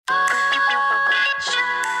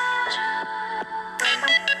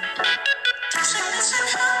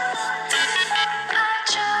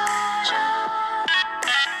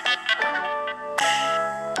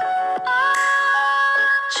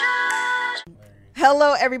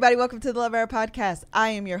Hello, everybody. Welcome to the Love Hour Podcast. I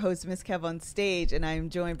am your host, Miss Kev on Stage, and I am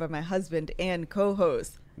joined by my husband and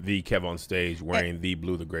co-host, the Kev on Stage, wearing the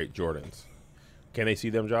Blue the Great Jordans. Can they see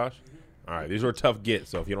them, Josh? All right, these are a tough get,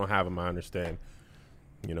 so if you don't have them, I understand.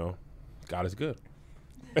 You know, God is good.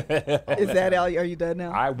 Is that all? Are you done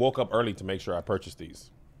now? I woke up early to make sure I purchased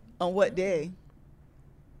these. On what day?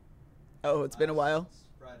 Oh, it's been a while.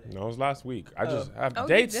 No, it was last week. I just have Oh,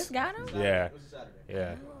 dates. you just got them? Yeah,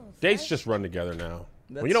 yeah. Dates just run together now.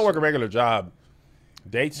 That's When you don't work a regular job,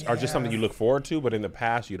 dates are just something you look forward to, but in the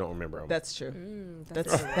past, you don't remember them. That's true.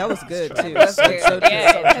 That's That was good, too. That's So true. true.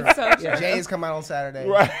 Yeah, that's so true. Jays come out on Saturday.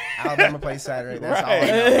 Right. Alabama plays Saturday. That's Right.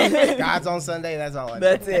 all I know. God's on Sunday. That's all I know.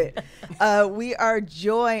 That's it. We are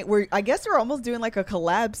joined. I guess we're almost doing like a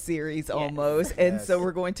collab series almost. And Yes. so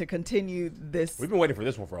we're going to continue this. We've been waiting for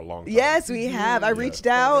this one for a long time. Yes, we have. I reached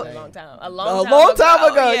out. A long time. A long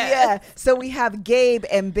time ago, yeah. So we have Gabe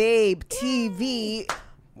and Babe TV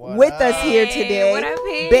What with up? us here Hey, today. what up,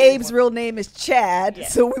 Pete? Babe's real name is Chad, Yeah.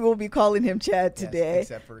 so we will be calling him Chad Yes, today.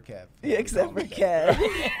 except for Kev. Yeah, except for Kev.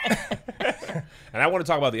 And I want to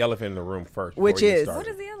talk about the elephant in the room first. Which before we get is? started. What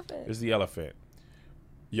is the elephant? It's the elephant.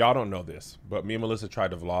 Y'all don't know this, but me and Melissa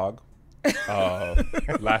tried to vlog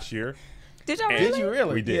last year. Did y'all And Did really? you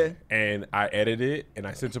really? We did. And I edited it, and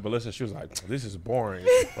I sent it to Melissa. She was like, this is boring,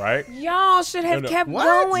 right? Y'all should have No, kept What?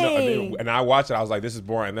 No, going. and I watched it. I was like, this is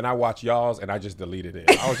boring. And then I watched y'all's, and I just deleted it.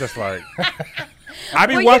 I was just like, I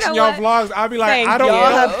be Well, you watching know y'all what? vlogs. I be like, Thank I don't y'all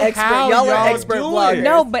know have expert- how y'all are y'all expert do vloggers. it.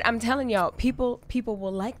 No, but I'm telling y'all, people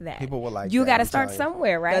will like that. People will like you that, got to I'm start telling you.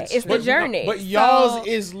 somewhere, right? That's It's true. the journey. But y'all's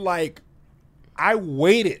So- is like, I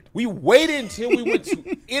waited. We waited until we went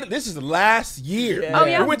to Italy. This is last year. Yeah. Oh,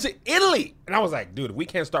 yeah. We went to Italy. And I was like, dude, if we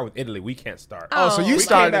can't start with Italy, we can't start. Oh, so you my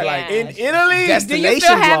started gosh. like In Italy? That's Do you Destination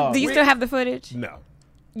still have? vlog. Do you still have the footage? No.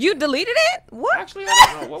 You deleted it? What? Actually,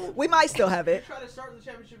 I don't know. What- We might still have it. Try to start the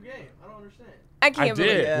championship game. I don't understand. I can't I believe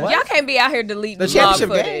did. it. What? Y'all can't be out here deleting The vlog championship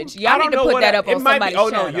footage. game? Y'all I need don't to know put what that I- up it on might be- somebody's oh,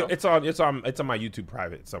 channel. no, it's on my YouTube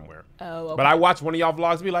private somewhere. Oh, okay. But I watched one of y'all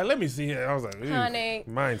vlogs be like, let me see it. I was like, ew, Honey.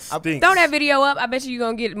 mine stinks. Throw that video up. I bet you're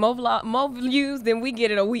going to get more views than we get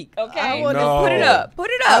in a week. Okay? I wanna- No. Put it up. Put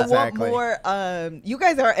it I up. Exactly. want more. You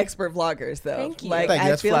guys are expert vloggers, though. Thank you. Like, Thank you. I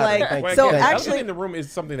That's feel flattering. like. Thank Wait, So again, actually, elephant in the room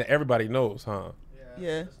is something that everybody knows, huh?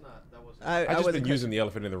 yeah. That's not. That wasn't. I I just wasn't been using the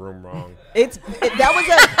elephant in the room wrong. that was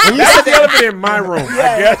a. That's the elephant in my room,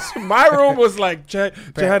 I guess. My room was like, Chad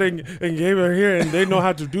and Gabe are here, and they know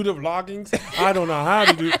how to do the vloggings. I don't know how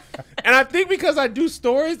to do. And I think because I do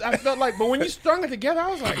stories, I felt like, but when you strung it together, I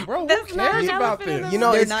was like, bro, who That's not cares an about elephant in the this? You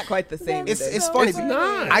know, They're it's not quite the same. it's either. funny. It's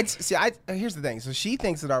not. Here's the thing. So she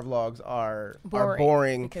thinks that our vlogs are Boring,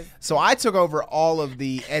 boring. because- So I took over all of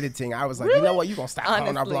the editing. I was like, you know what? You're gonna stop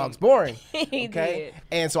calling our Honestly. vlogs boring. He Okay. did.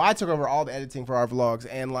 And so I took over all the editing for our vlogs,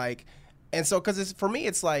 and so because it's for me,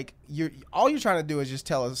 it's like all you're trying to do is just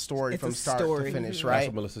tell a story It's from a start story. to finish, That's right?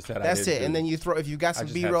 what Melissa said. That's I did it. And do. then you throw if you got some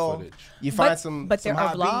just had B-roll, footage. you find But some there are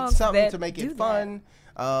hot vlogs beats, something that to make do it that.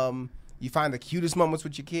 fun. You find the cutest moments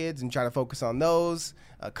with your kids and try to focus on those.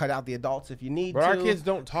 Cut out the adults if you need But to. our kids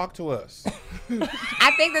don't talk to us.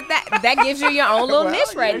 I think that gives you your own little Well,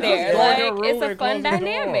 niche right you there. just go in your Like, room it's a and fun close the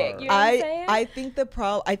dynamic. door. You know what I'm saying? I think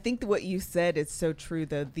I think what you said is so true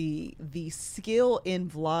though. The skill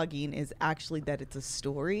in vlogging is actually that it's a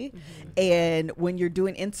story. And when you're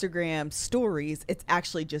doing Instagram stories, it's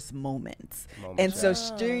actually just moments. And so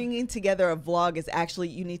stringing together a vlog is actually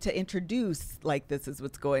you need to introduce like this is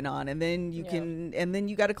what's going on, and then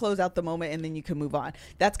you got to close out the moment, and then you can move on.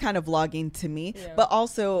 That's kind of vlogging to me. Yeah. But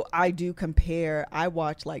also I do compare. I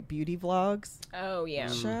watch like beauty vlogs. Oh yeah. I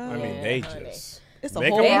mean, Yeah, they honey. just It's a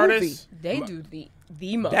makeup whole artists. They do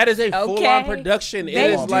the most. That is a full-on okay? production. It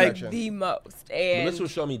They is do like the most. And Melissa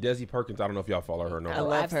was showing me Desi Perkins. I don't know if y'all follow her. No, I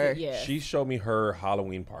love I've her. seen- yeah. She showed me her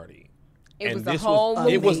Halloween party. It and was a this whole was-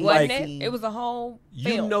 movie, it was wasn't like- it? It was a whole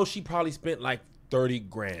You film. know, she probably spent like 30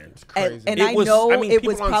 grand. And It I was- know I mean, it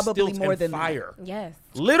people was on probably stilts more and than fire. Yes.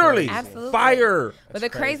 Literally, Absolutely. fire. But the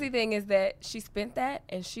crazy thing is that she spent that,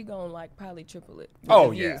 and she gonna like probably triple it. With Oh,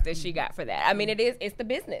 the views yeah. that she got for that. I mean, it's the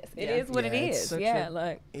business. It is what Yeah, it it's is. so Yeah, true.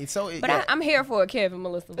 like. It's so, But I'm here for a Kevin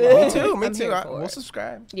Melissa. me vlog. too. Me I'm too. here for We'll it.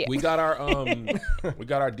 subscribe. Yeah. We got our we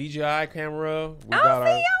got our DJI camera. We I got don't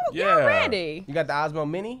see y'all. Y'all ready? You got the Osmo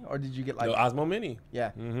Mini, or did you get like? the Osmo Mini.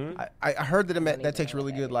 Yeah. Mhm. I heard that that takes know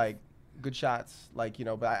really what good that like good shots, like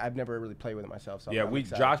but I've never really played with it myself. So Yeah, I'm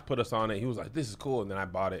excited. Josh put us on it. He was like, "This is cool," and then I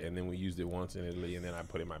bought it, and then we used it once in Italy, and then I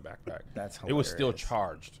put it in my backpack. That's It was still hilarious.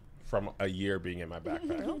 charged from a year being in my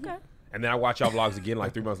backpack. Okay. And then I watch y'all vlogs again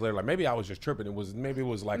like 3 months later. Like maybe I was just tripping. Maybe it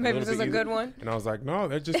was like Maybe a this little is bit a easy. good one. And I was like, no,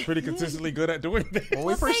 they're just pretty consistently good at doing this. Well, we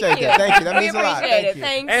Well, appreciate thank that. you. Thank you. That We means a lot. appreciate Thank it. you.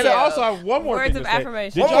 Thank And you. I also have one more Words thing of to say.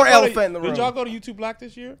 affirmation. One y'all more go to- elephant in the Did room. y'all go to YouTube Black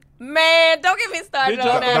this year? Man, don't get me started Did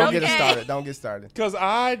y'all- on that. Don't get okay? it started. Don't get started. Because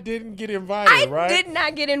I didn't get invited, I right? did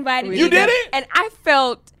not get invited. You either. didn't? And I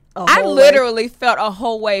felt. A I whole literally felt a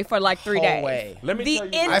whole way for like 3 Whole days. way. Let me The tell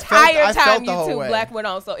you. entire I felt time the whole YouTube way. Black went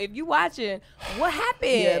on. So if you watching, what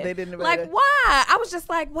happened? Yeah, they didn't invite Like us. why? I was just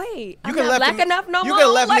like, wait, I'm could not left black me- enough no you more. could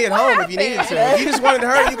have left Like, me at what home if you needed happened? to. If you just wanted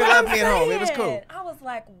her, you could have That's left me what at I'm home. It was cool. saying. I was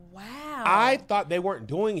like, wow. I thought they weren't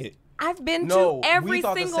doing it. I've been No, to we every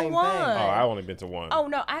thought the single same one. thing. Oh, I only been to one. Oh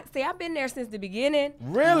no, I've been there since the beginning.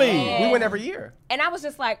 Really? Yeah. We went every year. And I was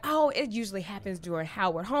just like, oh, it usually happens during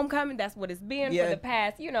Howard Homecoming. That's what it's been Yeah. for the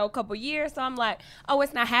past, couple years. So I'm like, oh,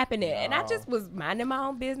 it's not happening. And I just was minding my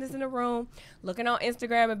own business in the room, looking on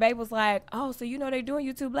Instagram, and Babe was like, oh, so they doing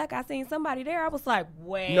YouTube Black. I seen somebody there. I was like,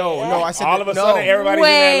 wait. No, I said All of a no. sudden, everybody's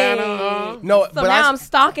Wait. in Atlanta. No, So but now I'm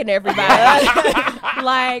stalking everybody.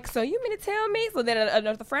 Like, so you mean to tell me? So then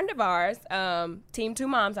another friend of ours, Team Two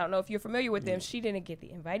Moms, I don't know if you're familiar with them, she didn't get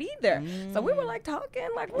the invite either. So we were like talking,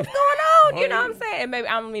 like, what's going on? You know what I'm saying? And maybe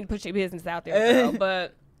I don't mean to put your business out there, girl,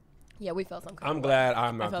 but yeah, we felt some kind I'm of glad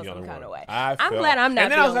I'm I not felt the some only kind one. of way. I I'm felt- glad I'm not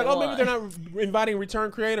And then the I was like, only oh, maybe they're not inviting return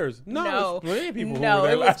creators. No, No, there's plenty of people who no, were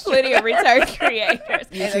there it was last plenty of return creators.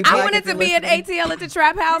 think I Black wanted if to you're be at listening- ATL at the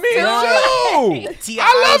Trap House Me too. too. T.I.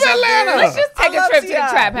 I love is up there. Atlanta. Let's just take I a love trip to the T.I.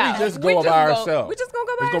 Trap We House. just go by ourselves. We just gonna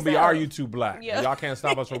go by It's ourselves. gonna be our YouTube Black. Yeah. Y'all can't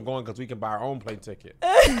stop us from going because we can buy our own plane ticket.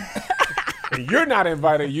 And you're not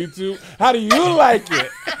invited, YouTube. How do you like it?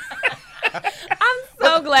 I'm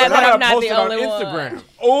so glad I that I'm gotta not post the it on only Instagram. one.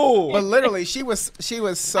 Oh, But literally, she was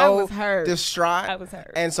so I was hurt. distraught. I was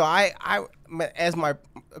hurt. And so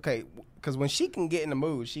because when she can get in the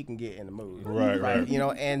mood, she can get in the mood. Right.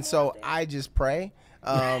 And so I just pray.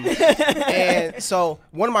 And so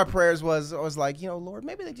one of my prayers was like, Lord,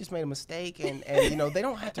 maybe they just made a mistake, and they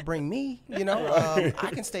don't have to bring me.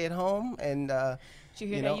 I can stay at home and. Did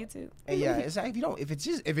you hear that YouTube? And yeah, it's like if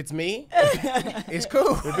it's me, it's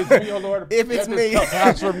cool. if it's me, oh Lord, If it's let this me. cup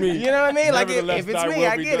pass from me. You know what I mean? Like Nevertheless, if it's thy me, will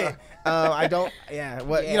I be get done. it. I don't. Yeah.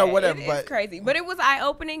 What Yeah, whatever. It's But crazy, but it was eye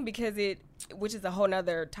opening because which is a whole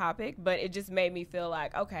nother topic, but it just made me feel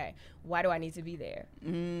like, okay, why do I need to be there?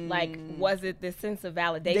 Like, was it this sense of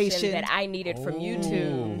validation that I needed from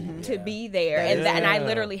YouTube to be there? And I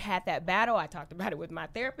literally had that battle. I talked about it with my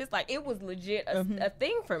therapist. Like, it was legit a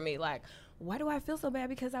thing for me. Like, why do I feel so bad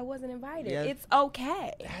because I wasn't invited? Yeah. It's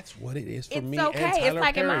okay. That's what it is for It's me. okay. And It's Tyler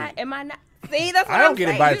like, Perry. am I not? See, that's what I don't I'm get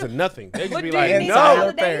saying. invited You- to nothing. They just But be do like, you need no.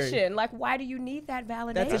 Tyler Perry. validation? Like, why do you need that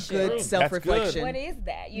validation? That's a good That's self-reflection. What is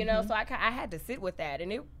that? You know, so I had to sit with that,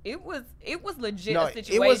 and it was legit No, a it was-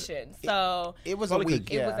 situation. So it was a Well, week.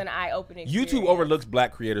 it was yeah. an eye opening. YouTube overlooks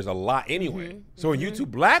black creators a lot anyway. So when YouTube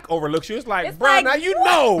Black overlooks you, it's like, It's bro, like, now you what?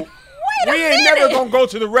 know. Wait a We ain't never minute. gonna go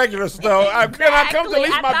to the regular stuff. Can I come to at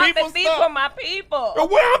least I my thought people's that these were stuff? my people.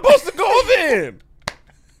 But where I'm supposed to go then?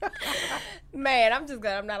 Man, I'm just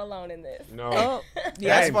glad I'm not alone in this. No. Oh,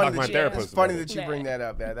 That's ain't funny. talking That my you, therapist it's funny about that you it. bring that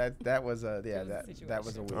up. Yeah, that was was a that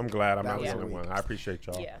was a week. I'm glad I'm That not the was a only week. one. I appreciate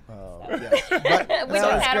y'all. Yeah. Yeah. But, We no,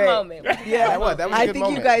 just it's had great. a moment. Yeah, That was a I good think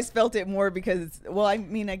moment. you guys felt it more because, well, I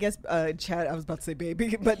mean, I guess Chad. I was about to say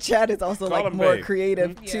baby, but Chad is also Call like him more babe.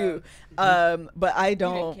 creative Yeah. too. But I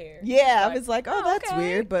don't. care. Yeah, I Like, was like, oh, oh, that's okay.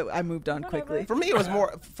 weird, but I moved on Whatever. quickly. For me, it was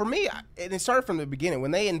more. For me, and it started from the beginning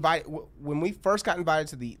when they when we first got invited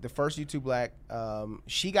to the first YouTube Black.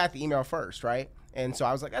 She got the email first, right? And so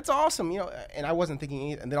I was like, "That's awesome," And I wasn't thinking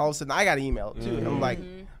anything. And then all of a sudden, I got an email too. And I'm like,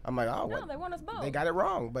 oh, No, what? they want us both. They got it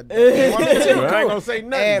wrong, but they want me too. Well, I ain't Cool. gonna say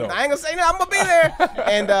nothing, And though. I ain't gonna say nothing. I'm gonna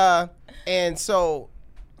be there. And so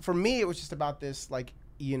for me, it was just about this, like,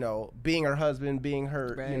 being her husband, being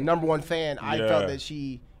her Right. number one fan. I Yeah. felt that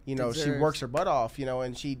she. She Deserves. works her butt off, and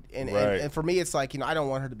Right. and for me, it's like, I don't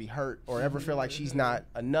want her to be hurt or ever feel like she's not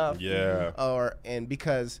enough. Yeah. And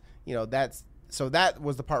because, that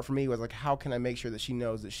was the part for me was like, how can I make sure that she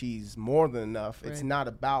knows that she's more than enough? It's Right. not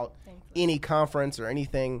about Thank you. any conference or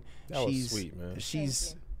anything. That was she's sweet, man.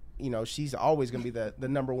 She's, she's always going to be the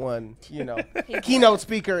number one, keynote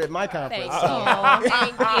speaker at my conference. Thank So, you.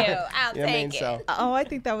 Thank you. I'll you know what I take mean? it. So, Oh, I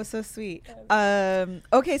think that was so sweet.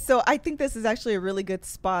 Okay, so I think this is actually a really good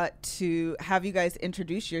spot to have you guys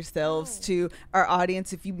introduce yourselves to our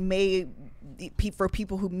audience. If you may, for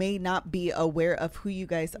people who may not be aware of who you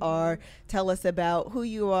guys are, tell us about who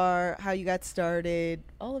you are, how you got started,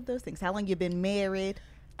 all of those things. How long you been married?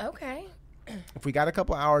 Okay. If we got a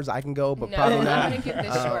couple hours, I can go, but No, probably I'm not. going to give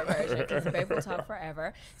this short version because Babe will talk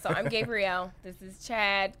forever. So I'm Gabrielle. This is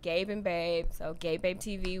Chad, Gabe and Babe. So Gabe Babe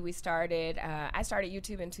TV, we started, I started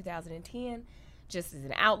YouTube in 2010 just as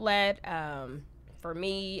an outlet. For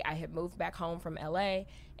me, I had moved back home from LA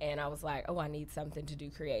and I was like, oh, I need something to do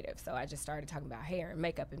creative. So I just started talking about hair and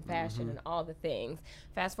makeup and fashion and all the things.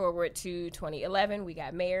 Fast forward to 2011, we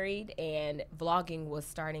got married and vlogging was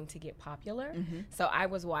starting to get popular. So I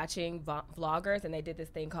was watching vloggers and they did this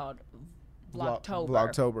thing called Vlogtober.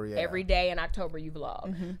 Vlogtober, yeah. Every day in October you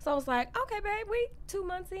vlog. So I was like, okay, babe, we 2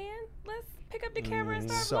 months in, let's pick up the camera and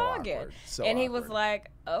start So vlogging. awkward. So and he was awkward.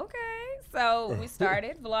 like, okay. So we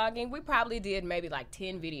started vlogging. We probably did maybe like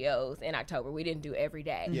 10 videos in October. We didn't do every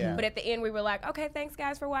day. Yeah. But at the end we were like, okay, thanks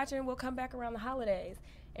guys for watching. We'll come back around the holidays.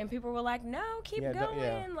 And people were like, no, keep Yeah, going.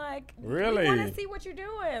 yeah. Like, Really? we want to see what you're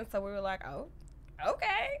doing. So we were like, oh,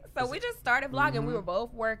 okay. So we just started vlogging. We were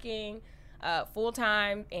both working full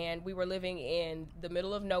time, and we were living in the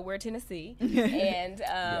middle of nowhere, Tennessee. And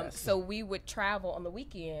so we would travel on the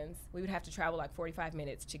weekends. We would have to travel like 45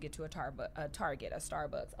 minutes to get to a Target, a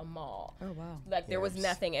Starbucks, a mall. Oh wow. Like there was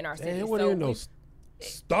nothing in our city. Damn, what so do you know?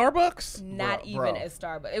 Starbucks? not Bro, even bro. a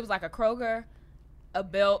Starbucks. It was like a Kroger, a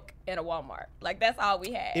Belk, and a Walmart. Like that's all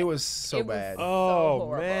we had. It was so It was bad. so Oh,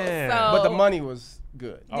 horrible. man. So, But the money was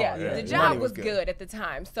good. yeah, yeah. the The job money was was good at the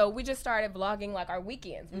time. So we just started vlogging like our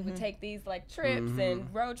weekends. We would take these like trips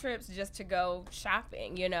and road trips just to go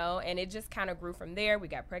shopping, you know, and it just kind of grew from there. We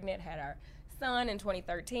got pregnant, had our son in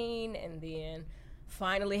 2013, and then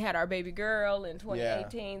finally had our baby girl in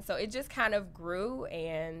 2018. So it just kind of grew,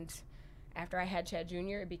 and after I had Chad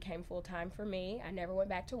Jr., it became full time for me. I never went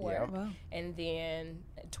back to work. Yeah. Wow. And then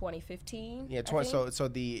 2015. Yeah, I think. so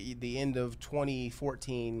the end of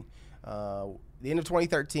 2014, the end of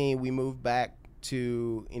 2013, we moved back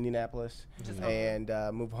to Indianapolis and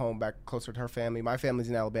moved home back closer to her family. My family's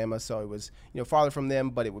in Alabama, so it was farther from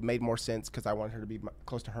them, but it made more sense because I wanted her to be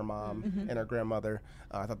close to her mom and her grandmother.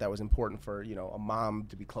 I thought that was important for a mom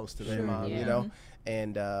to be close to their mom, Yeah.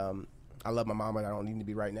 and. I love my mom, but I don't need to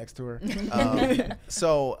be right next to her.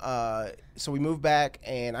 So we moved back,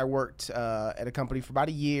 and I worked at a company for about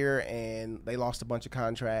a year, and they lost a bunch of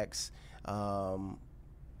contracts.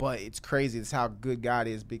 But it's crazy. It's how good God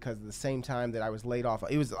is, because at the same time that I was laid off,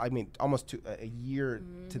 it was, almost a year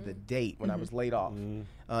to the date when I was laid off.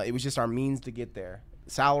 It was just our means to get there.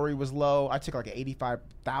 Salary was low. I took like an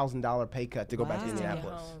 $85,000 pay cut to go back to Wow.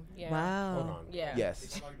 Indianapolis. Yeah. Wow. Hold on. Yeah.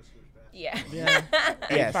 Yes. Yeah. Yeah.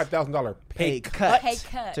 Yes. $85,000 Pay cut, Pay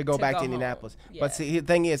cut to go back to home. Indianapolis. Yeah. But see, the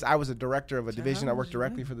thing is, I was a director of a division. I worked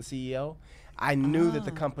directly for the CEO. I knew that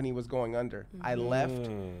the company was going under. I left.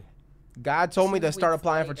 God told me to 2 start weeks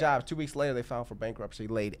applying for later. jobs. 2 weeks later, they filed for bankruptcy,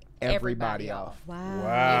 laid everybody off. Wow.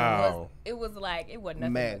 Wow. It was like, it wasn't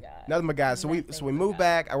nothing Man, but God. nothing but God. So we Nothing but moved God.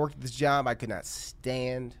 back. I worked at this job I could not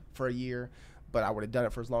stand for a year, but I would have done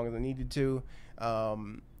it for as long as I needed to.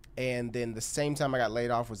 And then the same time I got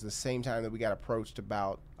laid off was the same time that we got approached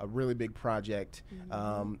about a really big project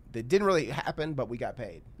that didn't really happen, but we got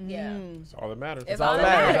paid. Yeah. That's all that matters. It's all all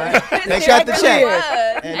that that matters, matters. They cut the It check. was.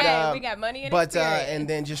 And, Hey, we got money and But experience. and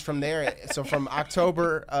then just from there, so from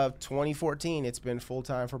October of 2014, it's been full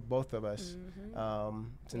time for both of us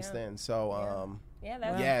since Yeah. then. So Yeah,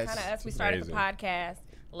 that's Yes. kind of us. We started the Amazing. podcast,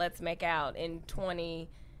 Let's Make Out, in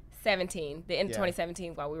 2017, the end of Yeah.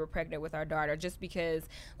 2017, while we were pregnant with our daughter, just because,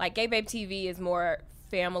 like, Gay Babe TV is more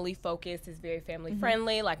family focused, is very family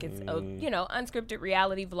friendly, like it's, unscripted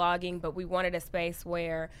reality vlogging, but we wanted a space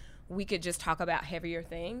where we could just talk about heavier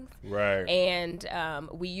things. Right. And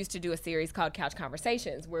we used to do a series called Couch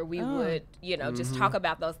Conversations where we would, just talk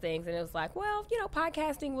about those things. And it was like, well,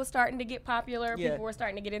 podcasting was starting to get popular. Yeah. People were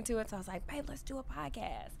starting to get into it. So I was like, babe, let's do a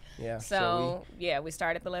podcast. yeah. So, we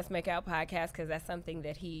started the Let's Make Out podcast because that's something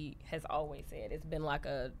that he has always said. It's been like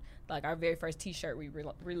our very first T-shirt we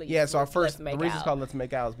released. Yeah, so our was first, Let's the Make reason it's Out. called Let's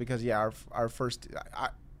Make Out is because, our first,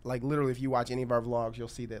 like literally if you watch any of our vlogs, you'll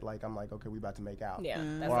see that I'm like, okay, we about to make out. Yeah,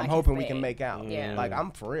 that's Or like I'm his hoping we thing. can make out. Yeah. Like, I'm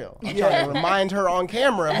for real. I'm trying to remind her on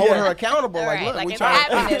camera and hold her accountable. Like, Right, look, like we it's trying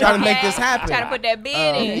happening, to make okay? this happen. Trying to put that bid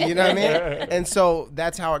in. You know what I mean? And so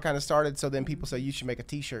that's how it kind of started. So then people say, you should make a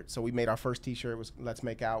T-shirt. So we made our first T-shirt. It was Let's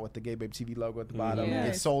Make Out with the Gay Babe TV logo at the bottom.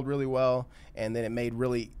 Yes. It sold really well. And then it made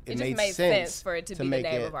It just made sense for it to be the make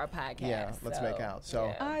name it- of our podcast. Yeah, Let's Make Out. So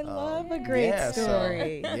yeah. I love a great yeah,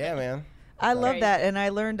 story. So, yeah, man. I love Great. that, and I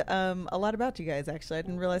learned a lot about you guys. Actually, I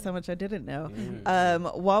didn't realize how much I didn't know.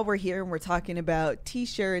 While we're here and we're talking about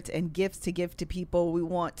T-shirts and gifts to give to people, we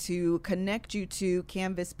want to connect you to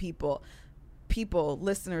Canvas people. people,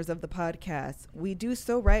 listeners of the podcast, we do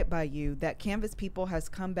so right by you that Canvas People has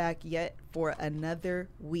come back yet for another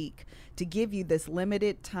week to give you this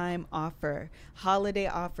limited time offer, holiday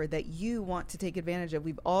offer that you want to take advantage of.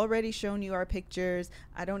 We've already shown you our pictures.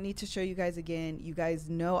 I don't need to show you guys again. You guys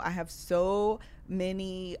know I have so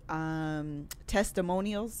many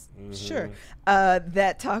testimonials,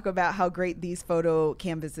 that talk about how great these photo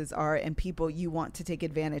canvases are, and people, you want to take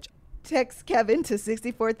advantage. Text Kevin to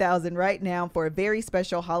 64,000 right now for a very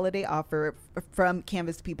special holiday offer from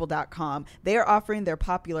canvaspeople.com. They are offering their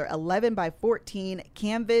popular 11 by 14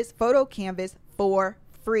 canvas, photo canvas for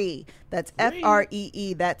free. That's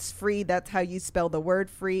free. That's free. That's how you spell the word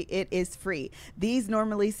free. It is free. These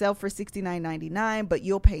normally sell for $69.99, but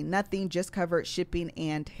you'll pay nothing, just cover shipping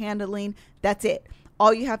and handling. That's it.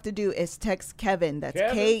 All you have to do is text Kevin. That's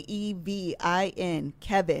Kevin,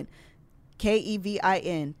 Kevin.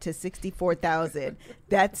 Kevin to 64,000.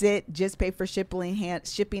 That's it. Just pay for shipping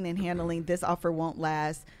and handling. This offer won't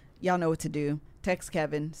last. Y'all know what to do. Text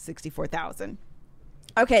Kevin 64,000.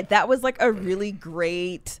 Okay, that was like a really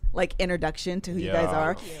great introduction to who you guys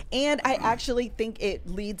are, and I actually think it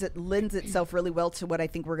lends itself really well to what I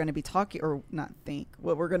think we're going to be talking, or not think,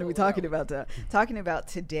 what we're going to be talking about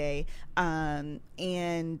today,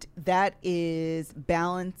 and that is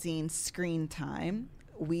balancing screen time.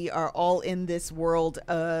 We are all in this world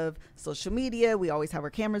of social media. We always have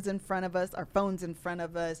our cameras in front of us, our phones in front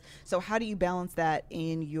of us. So how do you balance that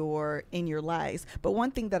in your lives? But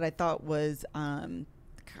one thing that I thought was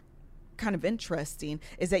kind of interesting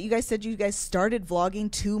is that you guys said you guys started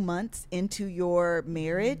vlogging 2 months into your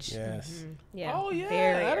marriage. Yes. Yeah. Oh yeah.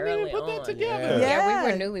 Very I didn't even early put that on. together. Yeah,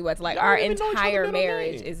 we were newlyweds. Like Y'all our didn't even know each other entire middle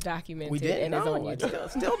marriage name. is documented We didn't and is know. on YouTube.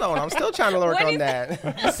 Still don't. I'm still trying to work What on is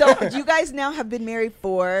that. So you guys now have been married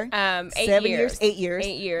for 8 7 years. 8 years.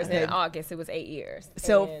 8 years. Okay. In August, it was 8 years.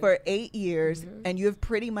 So And for 8 years, and you have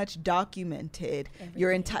pretty much documented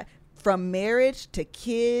your entire, from marriage to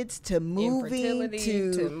kids to moving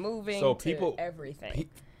infertility to moving So to people- everything.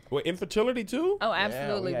 Well, infertility too? Oh,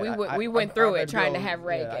 absolutely. Yeah, we I went through had it to trying go, to have yeah,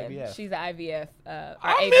 Reagan. IVF. She's the IVF. Our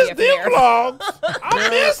I AVF missed them mayor. vlogs. I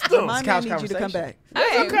missed them. My couch man needs you to come back. Hey,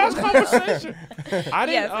 It's a couch conversation. I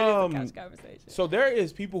didn't. yes, it is a couch conversation. So there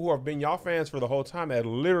is people who have been y'all fans for the whole time that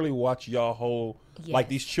literally watch y'all whole like Yes.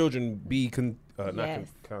 these children be Yes.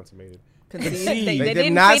 consummated. They They did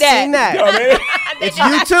didn't not see seen that. Yo, man, It's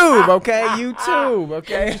YouTube, okay? YouTube,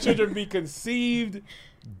 okay? these children be conceived,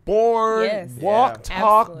 born, Yes. walk, Yeah.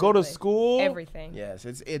 talk, go to Absolutely. school. Everything. Yes,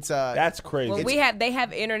 it's That's crazy. When they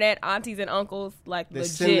have internet aunties and uncles, like they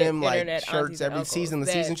legit send them like internet shirts aunties and every uncles season. The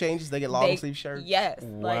that season changes, they get long sleeve shirts. Yes,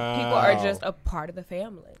 like people are Wow. just a part of the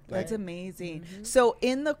family. That's Like, amazing. So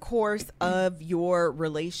in the course of your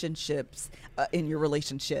relationships, in your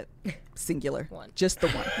relationship, singular, One. just the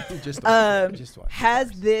one, Just one.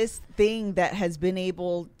 has this thing that has been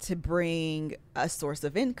able to bring a source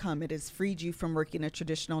of income, it has freed you from working a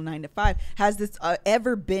traditional 9 to 5, has this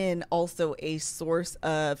ever been also a source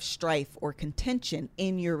of strife or contention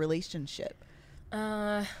in your relationship?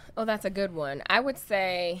 oh, that's a good one. I would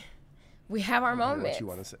say we have our moments. What you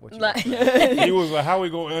want to say? What you Like- He was like, "How we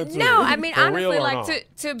gonna answer?" No, it? I mean, For real honestly, or like not?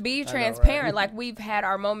 to be right? transparent, like we've had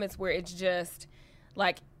our moments where it's just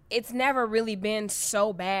like it's never really been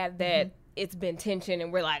so bad that it's been tension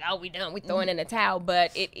and we're like, oh, we done, we throwing in a towel.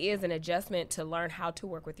 But it is an adjustment to learn how to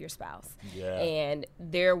work with your spouse and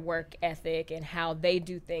their work ethic and how they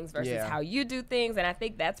do things versus how you do things. And I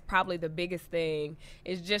think that's probably the biggest thing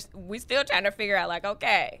is just we still trying to figure out like,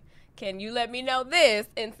 okay, can you let me know this?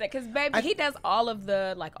 And because baby, he does all of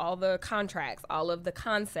the all the contracts, all of the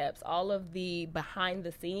concepts, all of the behind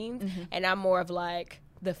the scenes, and I'm more of like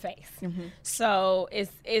the face. So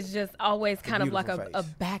it's just always kind of like a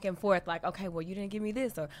back and forth. Like, okay, well, you didn't give me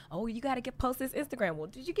this, or oh, you got to post this Instagram. Well,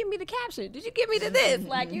 did you give me the caption? Did you give me the this?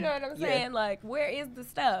 Like, you know what I'm saying? Like, where is the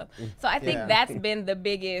stuff? So I think that's been the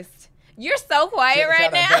biggest. You're so quiet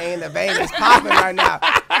right now. The vein is popping right now.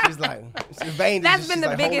 She's like, the vein. That's been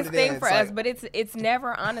the biggest thing for us, but it's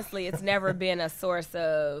never, honestly, it's never been a source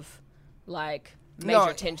of like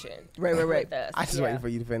major tension. Right. With us. I just waiting for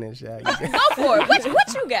you to finish. Yeah, Go for it. What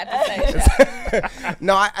you got to say? Chuck?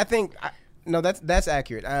 No, I think no, that's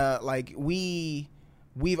accurate. Like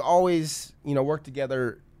we've always worked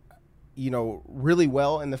together, really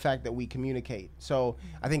well in the fact that we communicate. So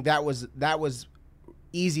I think that was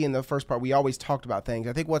easy in the first part. We always talked about things.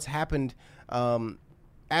 I think what's happened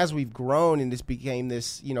as we've grown and this became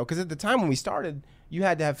this, because at the time when we started, you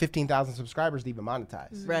had to have 15,000 subscribers to even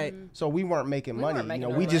monetize. Right. So we weren't making money. weren't making no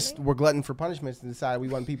We money. just were glutton for punishments and decided we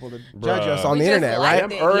want people to Bruh. judge us on We the just internet, liked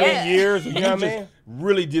right? it. Early Yeah. years, you You know what I just mean?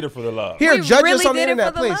 really did it for the love. Here, We judge really us on the did it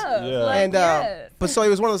internet, for the please. love. Yeah. Like, And yes. but so it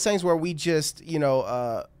was one of those things where we just,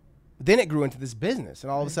 then it grew into this business, and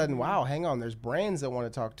all of a sudden, wow, hang on, there's brands that want to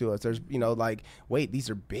talk to us. There's, like, wait, these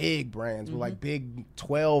are big brands with like big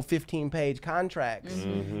 12, 15 page contracts, so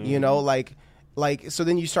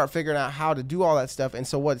then you start figuring out how to do all that stuff. And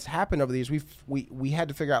so what's happened over the years, we had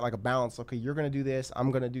to figure out like a balance. Okay, you're going to do this, I'm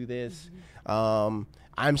going to do this. I'm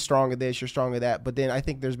strong at this, you're strong at that. But then I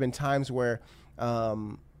think there's been times where,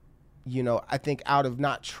 I think out of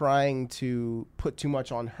not trying to put too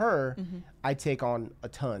much on her, I take on a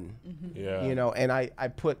ton, Yeah. and I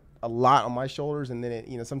put a lot on my shoulders, and then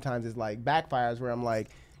it, sometimes it's like backfires where I'm like,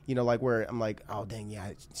 where I'm like, oh dang, yeah,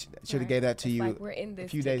 I should have gave that to It's you like we're in a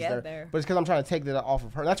this few days there. together. But it's because I'm trying to take that off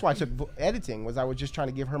of her. That's why I took editing, was I was just trying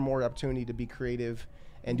to give her more opportunity to be creative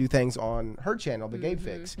and do things on her channel, the Gabe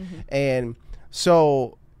Fix. And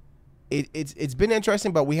so it's been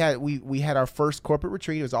interesting, but we had our first corporate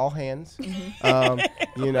retreat. It was all hands.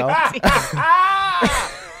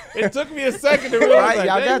 It took me a second to realize. Right, like,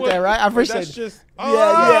 y'all dang, got what- that, right? I appreciate that's it. just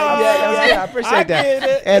I appreciate I that. get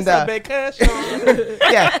it. And, It's a vacation.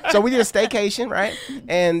 yeah, so we did a staycation, right?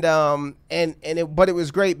 And but it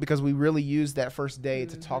was great because we really used that first day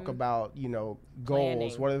to talk about, goals.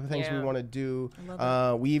 Planning. What are the things we Yeah. want to do?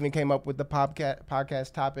 We even came up with the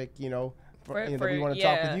podcast topic, that we want to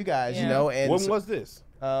talk with you guys, yeah. And When was this?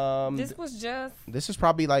 This was just this is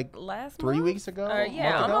probably like last 3 month? weeks ago. Or,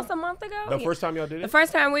 yeah, month ago? almost a month ago. The Yeah. first time y'all did The it?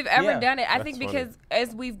 first time we've ever Yeah. done it. I That's think funny. because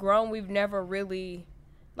as we've grown, we've never really,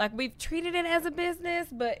 we've treated it as a business,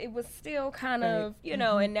 but it was still kind of,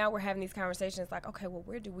 and now we're having these conversations like, okay, well,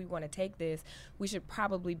 where do we want to take this? We should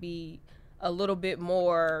probably be a little bit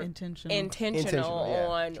more Intentional. Intentional, yeah.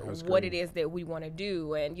 on That's what great. it is that we want to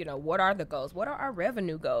do, and what are the goals, what are our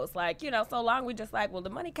revenue goals, so long we just well, the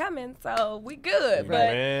money coming, so we good.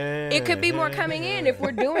 But it could be more coming in if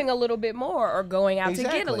we're doing a little bit more or going out to get a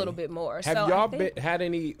Exactly. little bit more. Have so y'all I think, had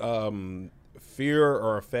any fear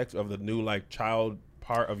or effects of the new child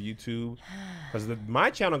part of YouTube? Because my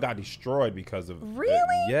channel got destroyed because of Really?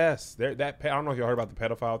 Yes, I don't know if you heard about the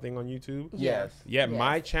pedophile thing on YouTube. Yes. Yeah,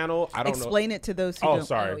 my channel. I don't know. Explain it to those who Oh, don't.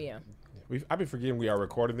 sorry. Oh, yeah. I've been forgetting we are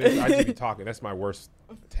recording this. I just be talking. That's my worst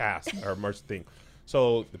task or worst thing.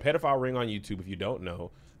 So the pedophile ring on YouTube, if you don't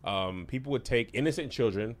know, people would take innocent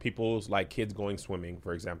children, people's kids going swimming,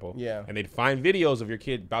 for example. Yeah. And they'd find videos of your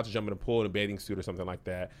kid about to jump in a pool in a bathing suit or something like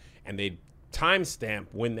that, and they'd timestamp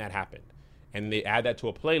when that happened. And they add that to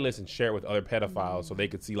a playlist and share it with other pedophiles so they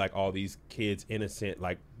could see all these kids innocent,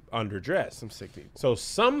 underdressed. Some sick people. So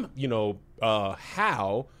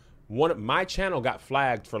my channel got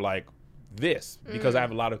flagged for this because I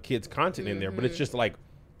have a lot of kids content in there, but it's just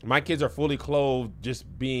my kids are fully clothed just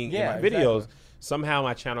being Yeah, in my videos. exactly. Somehow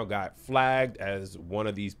my channel got flagged as one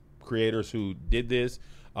of these creators who did this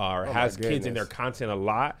or has kids in their goodness. content a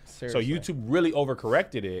lot. Seriously. So YouTube really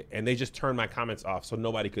overcorrected it and they just turned my comments off so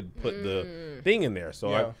nobody could put the thing in there. So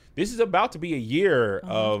Yeah. this is about to be a year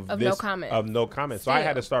of Of this, no comments. Of no comments. So I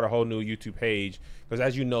had to Still. start a whole new YouTube page because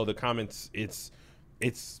as you know, the comments, it's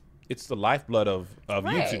the lifeblood of Right.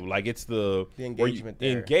 YouTube. It's the engagement the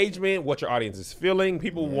there. engagement, what your audience is feeling.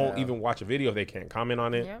 People won't even watch a video if they can't comment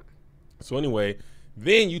on it. Yep. So anyway,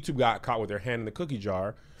 then YouTube got caught with their hand in the cookie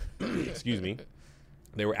jar. Excuse me.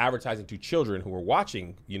 They were advertising to children who were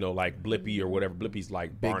watching, Blippi or whatever. Blippi's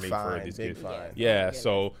like Big Barney fine, for these big kids. fine. Yeah,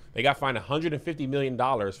 so they got fined $150 million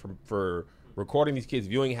for recording these kids'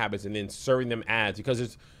 viewing habits and then serving them ads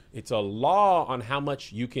because it's a law on how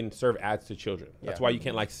much you can serve ads to children. That's Yeah. why you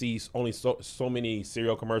can't see only so many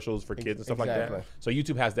cereal commercials for kids and stuff like Exactly. that. So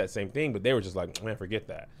YouTube has that same thing, but they were just man, forget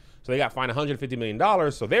that. So they got fined $150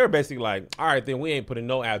 million. So they were basically all right, then we ain't putting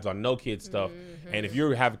no ads on no kids stuff. And if you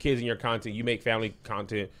have kids in your content, you make family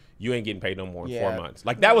content, you ain't getting paid no more in 4 months.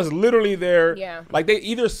 That was literally their, Yeah. they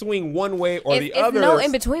either swing one way or the It's other. no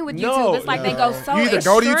in between with YouTube. It's they go so You either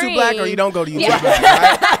extreme. go to YouTube Black or you don't go to YouTube Yeah.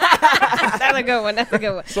 Black, right? That's a good one. That's a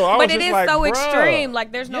good one. So I but was it just is like, so bruh.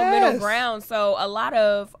 extreme. There's no middle Yes. ground. So a lot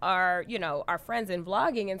of our, our friends in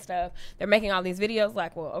vlogging and stuff, they're making all these videos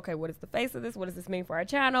well, okay, what is the face of this? What does this mean for our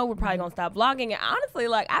channel? We're probably gonna stop vlogging. And honestly,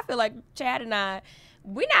 I feel like Chad and I,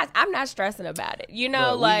 I'm not stressing about it.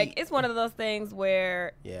 But it's one of those things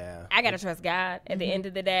where Yeah. I gotta trust God at the end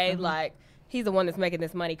of the day. he's the one that's making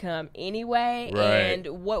this money come anyway. Right. And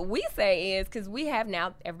what we say is, because we have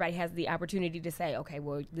now, everybody has the opportunity to say, okay,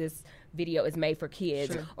 well, this video is made for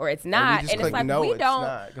kids or it's not. just And it's click like, no, we it's don't,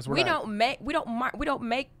 not, 'cause we're we not. don't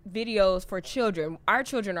make videos for children. Our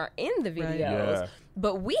children are in the videos. Yeah.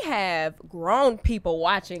 But we have grown people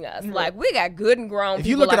watching us. Like, we got good and grown If people.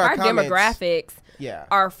 you look like, at our our comments, demographics Yeah.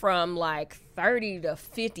 are from like 30 to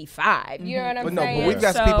 55. You know what I'm But no, saying? but we've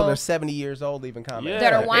got So- people that are 70 years old leaving comments. Yeah.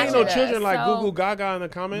 that are Ain't watching no us, children like so- Goo Goo Gaga in the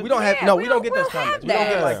comments. We don't have Yeah, we don't get those we'll have comments. We don't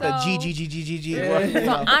get like that. the So- G.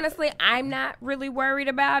 So honestly, I'm not really worried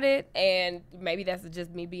about it, and maybe that's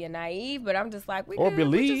just me being naive. But I'm just like, we Or good. We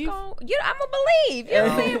believe. just gonna, I'm gonna believe. You know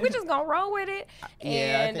what I'm saying? We just gonna roll with it, Yeah, I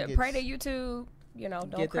and think pray that it's- YouTube, don't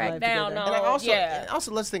Get their crack life down together. on. And yeah.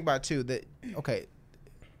 also let's think about too that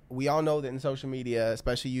we all know that in social media,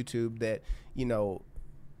 especially YouTube, that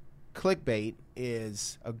clickbait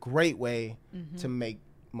is a great way to make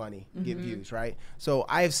money, get views, right? So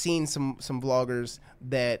I have seen some vloggers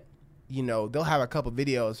that they'll have a couple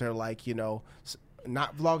videos that are like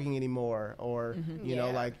not vlogging anymore, or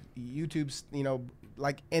like YouTube's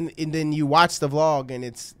like and then you watch the vlog and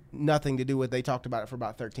it's nothing to do with they talked about it for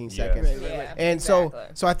about 13 seconds. Yeah, And exactly.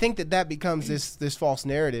 so I think that becomes this false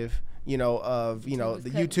narrative, of the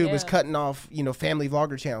YouTube is cutting off family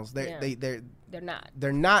vlogger channels.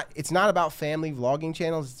 They're not. It's not about family vlogging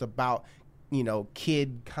channels. It's about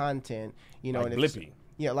kid content. Like and if- Blippi.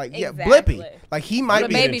 Yeah, like Exactly. Blippi. Like he might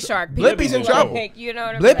be Baby Shark. Blippi's in trouble. You know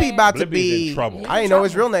what I'm Blippi saying? about to Blippi's be in trouble. I didn't know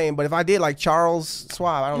his real name, but if I did like Charles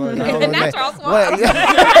Schwab, I don't know. his Not name. Charles Schwab. What?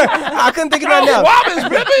 I couldn't think of nothing else. Schwab is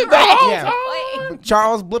Blippi the whole Yeah. time.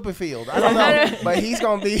 Charles Blippifield. I don't know, but he's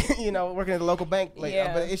gonna be working at the local bank.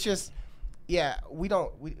 Yeah. But it's just we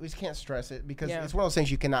just can't stress it because Yeah. it's one of those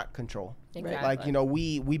things you cannot control. Exactly. Like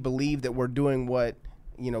we believe that we're doing what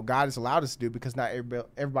God has allowed us to do because not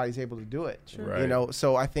everybody's able to do it. Right.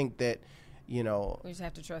 So I think that we just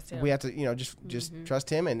have to trust him. we have to just trust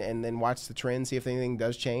him and then watch the trend, see if anything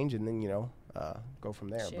does change, and then go from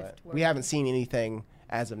there. Shift But where- we haven't seen anything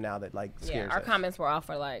as of now that Yeah, scares our us. comments were off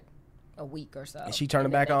for like a week or so. And she turned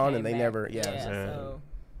it then back on, came and they back. never- So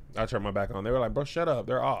I turned my back on. They were like, bro, shut up.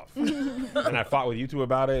 They're off. And I fought with YouTube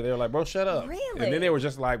about it. They were like, bro, shut up. Really? And then they were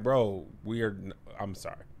just like, bro, I'm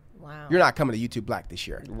sorry. wow. You're not coming to YouTube Black this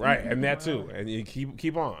year. Right. And that too. And you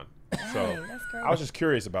keep on. So that's great. I was just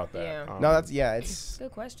curious about that. Yeah. No, it's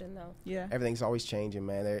Good question though. Yeah. everything's always changing,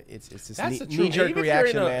 man. It's this That's the truth. knee-jerk Even reaction,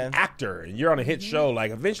 if you're man. an actor and you're on a hit show,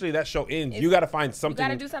 like eventually that show ends. You got to find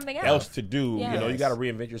something, do something else else. to do. Yes. You know, you got to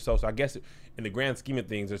reinvent yourself. So I guess in the grand scheme of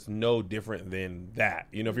things, it's no different than that.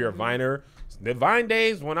 You know, if you're a Viner, the Vine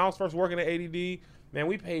days when I was first working at ADD, man,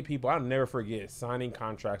 we paid people. I'll never forget signing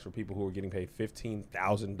contracts for people who were getting paid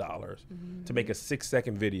 $15,000 to make a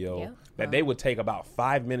 6-second video that they would take about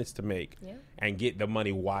 5 minutes to make and get the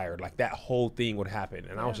money wired. Like that whole thing would happen,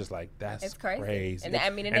 and I was just like, "That's It's crazy. crazy." And I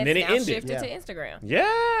mean, and then it now ended. shifted to Instagram.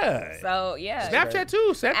 Yeah. So yeah. Snapchat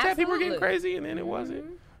too. Snapchat people were getting Absolutely. crazy, and then it wasn't.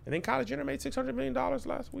 And then Kylie Jenner made $600 million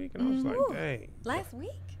last week, and I was like, "Dang." Last week.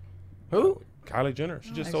 Who? Kylie Jenner.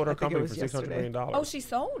 She just sold her I think it company was for $600 million. Oh, she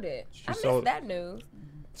sold it. I missed sold- that news.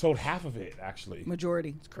 sold half of it actually.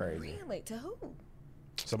 Majority. Crazy. Really? To who?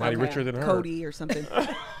 Somebody richer than her. Cody or something.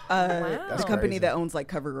 Wow. The company crazy. that owns like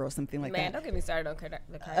CoverGirl or something like Man, that. don't get me started on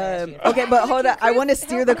the Kardashians. Okay, but hold on. I want to Chris,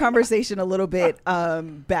 steer the conversation a little bit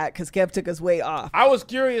back because Kev took us way off. I was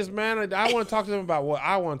curious, man. I want to talk to them about what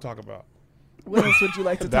I want to talk about. What else would you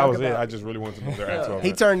like to That talk was about? it. I just really wanted to know their answer.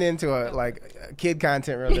 He turned into a kid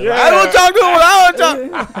content really. Yeah. I don't talk to him. I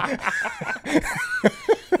don't talk.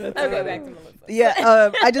 Okay, back to Melissa.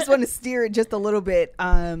 Yeah, I just want to steer it just a little bit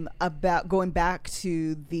about going back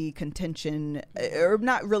to the contention, or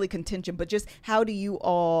not really contention, but just how do you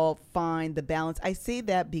all find the balance? I say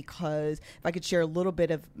that because if I could share a little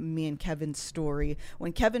bit of me and Kevin's story.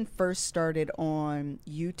 When Kevin first started on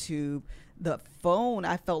YouTube, the phone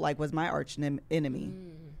I felt like was my arch enemy.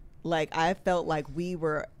 Like I felt like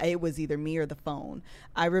it was either me or the phone.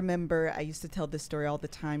 I remember I used to tell this story all the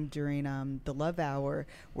time during the Love Hour,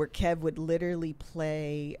 where Kev would literally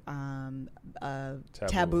play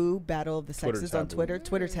Taboo Battle of the Twitter Sexes on Taboo.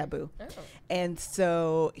 Twitter Taboo. Oh. And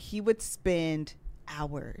so he would spend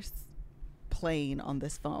hours playing on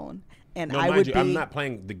this phone. And No, I mind would you, be I'm not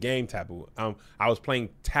playing the game Taboo. I was playing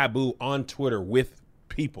Taboo on Twitter with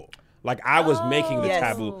people. Like I was making the Yes.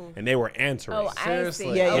 Taboo, and they were answering. Oh, I Seriously?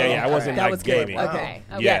 see. Yeah, yeah, yeah. I okay. wasn't That like was good. gaming. Okay.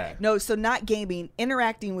 Okay. Yeah. No, so not gaming,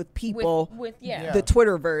 interacting with people. With The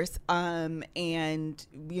Twitterverse, and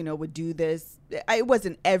would do this. It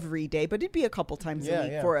wasn't every day, but it'd be a couple times a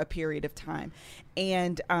week for a period of time.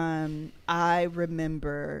 And I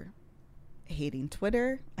remember hating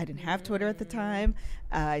Twitter. I didn't have Twitter at the time.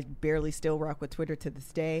 I barely still rock with Twitter to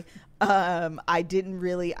this day. I don't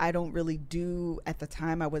really do, at the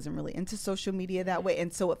time, I wasn't really into social media that way.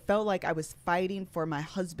 And so it felt like I was fighting for my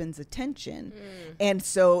husband's attention. And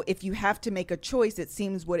so if you have to make a choice, it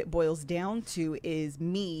seems what it boils down to is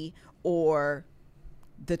me or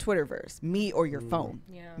the Twitterverse, me or your phone,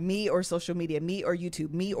 me or social media, me or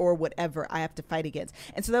YouTube, me or whatever I have to fight against.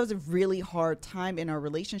 And so that was a really hard time in our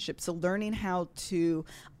relationship. So learning how to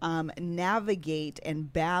navigate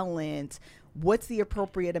and balance what's the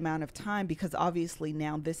appropriate amount of time, because obviously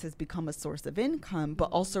now this has become a source of income,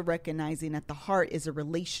 but also recognizing at the heart is a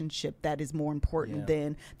relationship that is more important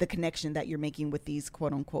than the connection that you're making with these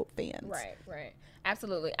quote unquote fans. Right.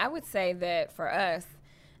 Absolutely. I would say that for us,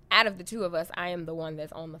 out of the two of us, I am the one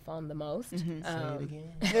that's on the phone the most.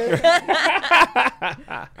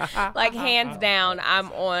 Like hands down,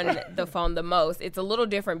 I'm on the phone the most. It's a little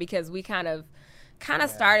different because we kind of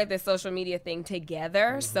started this social media thing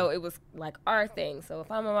together. So it was like our thing. So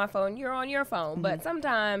if I'm on my phone, you're on your phone. But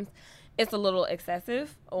sometimes it's a little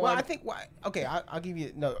excessive. Well, I think I'll give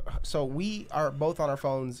you so we are both on our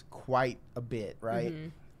phones quite a bit, right?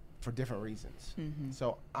 For different reasons.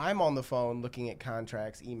 So I'm on the phone looking at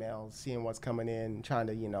contracts, emails, seeing what's coming in, trying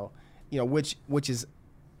to, which is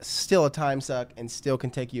still a time suck and still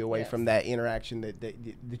can take you away from that interaction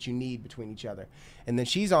that you need between each other. And then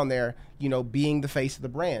she's on there, being the face of the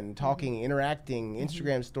brand, talking, interacting,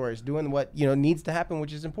 Instagram stories, doing what, needs to happen,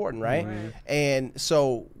 which is important, right? And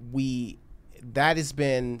so that has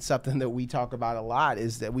been something that we talk about a lot,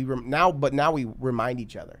 is that now we remind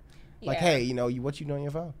each other. Like, hey, what you doing on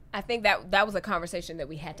your phone? I think that was a conversation that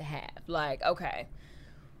we had to have. Like, okay,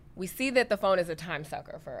 we see that the phone is a time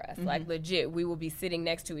sucker for us. Like, legit, we will be sitting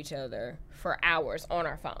next to each other for hours on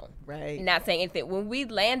our phone. Right. Not saying anything. When we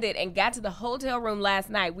landed and got to the hotel room last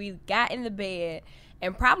night, we got in the bed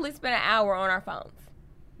and probably spent an hour on our phones.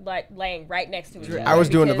 Like laying right next to each other. I was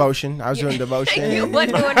doing devotion. You wasn't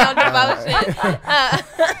doing no devotion.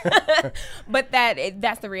 But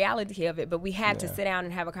that's the reality of it. But we had to sit down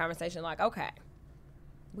and have a conversation like, okay,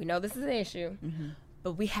 we know this is an issue,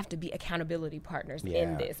 but we have to be accountability partners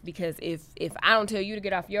in this. Because if I don't tell you to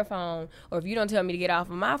get off your phone, or if you don't tell me to get off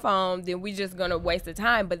of my phone, then we're just going to waste the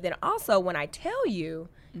time. But then also when I tell you,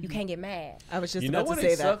 you can't get mad. I was just about to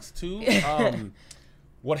say that. You know what it sucks too?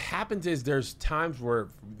 What happens is there's times where,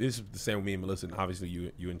 this is the same with me and Melissa, and obviously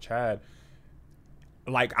you and Chad.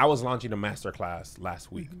 Like, I was launching a masterclass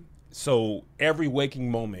last week. So every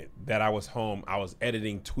waking moment that I was home, I was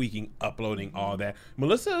editing, tweaking, uploading, all that.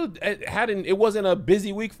 Melissa it wasn't a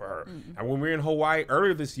busy week for her. And when we were in Hawaii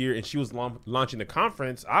earlier this year and she was launching the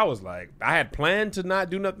conference, I was like, I had planned to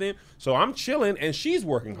not do nothing. So I'm chilling and she's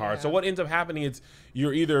working hard. So what ends up happening is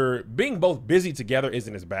you're either being both busy together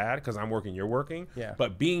isn't as bad because I'm working, you're working. Yeah.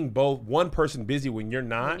 But being both one person busy when you're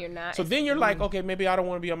not. So then you're like, okay, maybe I don't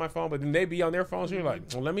want to be on my phone, but then they be on their phone. So you're like,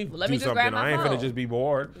 well, let me do something. I ain't finna just be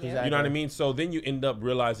bored. Yeah. You know what I mean? So then you end up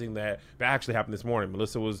realizing that actually happened this morning.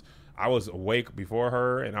 I was awake before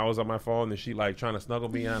her and I was on my phone and she like trying to snuggle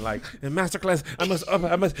me and like, in masterclass,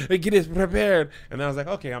 I must get this prepared. And then I was like,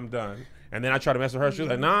 okay, I'm done. And then I tried to mess with her. She was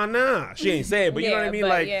like, nah. She ain't say it, but you know what I mean?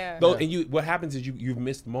 Like, and what happens is you've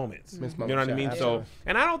missed moments. You know what I mean? So,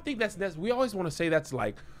 and I don't think that's we always want to say that's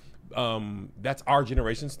like, that's our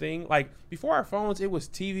generation's thing. Like, before our phones, it was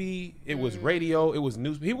TV, it was radio, it was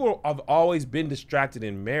news. People have always been distracted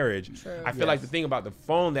in marriage. True. I feel like the thing about the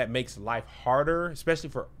phone that makes life harder, especially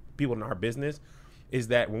for people in our business, is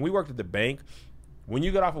that when we worked at the bank, when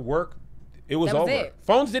you got off of work, it was over.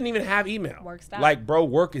 Phones didn't even have email. Work stopped. Like, bro,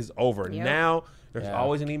 work is over. Yep. Now there's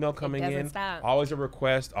always an email coming in, always a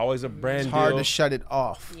request, always a brand deal. It's hard to shut it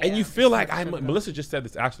off. Yeah. And you feel like, Melissa just said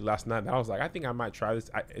this actually last night, and I was like, I think I might try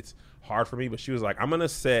this. It's hard for me, but she was like, I'm going to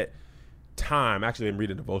set time. Actually, I'm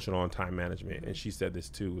reading a devotional on time management, and she said this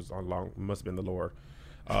too. It was must have been the Lord.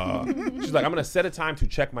 She's like, I'm going to set a time to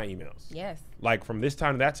check my emails. Yes. Like, from this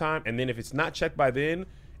time to that time, and then if it's not checked by then,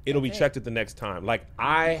 it'll be checked at the next time. Like,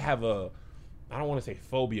 I have I don't want to say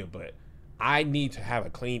phobia, but I need to have a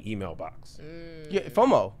clean email box. Yeah,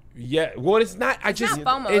 FOMO. Yeah, well, it's not. It's not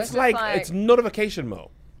FOMO. It's like it's notification mode.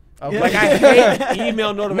 Okay. Like, I hate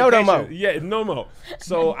email notifications. No mo. Yeah, no mo.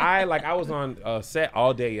 So I was on set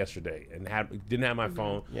all day yesterday and didn't have my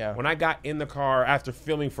phone. Yeah. When I got in the car after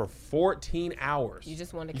filming for 14 hours, you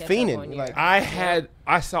just wanted to catch up on like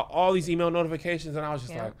I saw all these email notifications and I was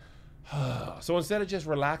just like. So instead of just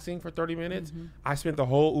relaxing for 30 minutes, I spent the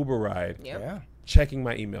whole Uber ride checking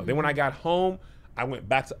my email. Then when I got home, I went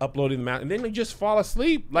back to uploading them out, and then you just fall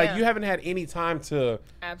asleep. Like, you haven't had any time to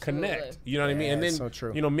connect. You know what I mean? And then, so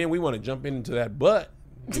true. Men, we want to jump into that, but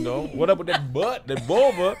You know, what up with that butt, that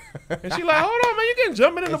vulva? And she like, hold on, man, you getting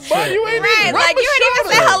jumping in the butt. You ain't Right, even like you ain't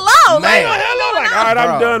even say shoulder. hello. Man. Like, Hello, like, all right,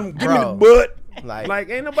 I'm Bro, done. Give me the bro. butt. Like, Like,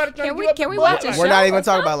 ain't nobody trying Can to we- give up can the we butt. watch a Like, we're show not or even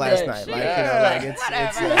talking about last something? night. Shit. Like, you know, like it's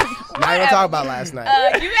Whatever. not even talking about last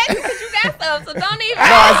night. You ready? Because you got some, so don't even.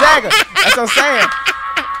 No, exactly. That's what I'm saying.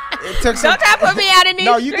 It took some. Don't try to put me out in these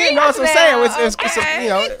No, you didn't know what I'm streets saying. now, It's okay? you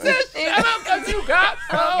know. Shut up, 'cause you got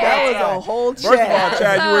some. That was a whole chat. First of all,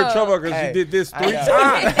 Chad, you were in trouble because Hey, you did this 3 I know.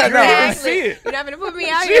 times. You didn't even see it. You're not going to put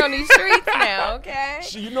me out here on these streets now, okay?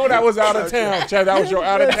 You know that was out of town, Chad. That was your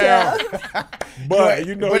out of town. But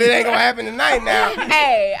you know, But it ain't gonna happen tonight now.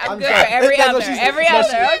 Hey, I'm good sorry. for every That's other. what she said. Every No,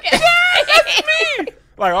 other, okay?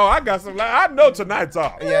 like, oh, I got some. I know tonight's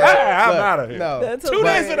off. Yeah, I'm look, out of here. no. That's 2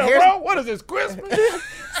 days in a Here's- row. What is this, Christmas?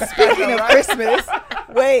 Speaking of Christmas,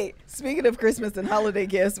 wait. Speaking of Christmas and holiday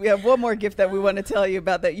gifts, we have one more gift that we want to tell you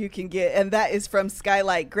about that you can get, and that is from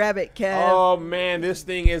Skylight. Grab it, Kev. Oh man, this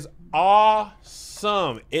thing is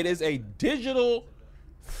awesome. It is a digital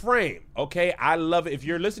frame. Okay, I love it. If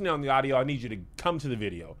you're listening on the audio, I need you to come to the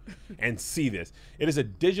video and see this. It is a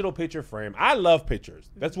digital picture frame. I love pictures.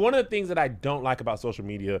 That's one of the things that I don't like about social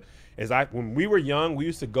media. Is when we were young, we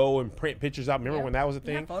used to go and print pictures out. Remember when that was a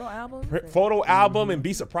thing? Photo albums. Photo album and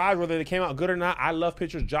be surprised whether they came out good or not. I love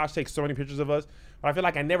pictures. Josh takes so many pictures of us, but I feel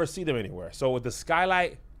like I never see them anywhere. So with the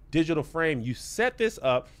Skylight digital frame, you set this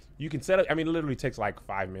up. You can set up. I mean, it literally takes like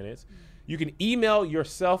 5 minutes. You can email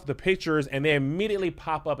yourself the pictures, and they immediately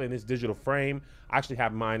pop up in this digital frame. I actually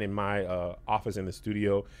have mine in my office in the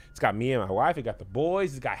studio. It's got me and my wife. It got the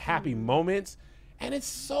boys. It's got happy moments. And it's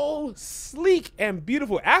so sleek and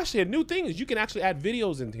beautiful. Actually, a new thing is you can actually add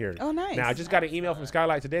videos into here. Oh, nice. Now, I just got an email from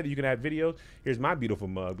Skylight today that you can add videos. Here's my beautiful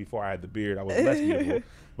mug. Before I had the beard, I was less beautiful.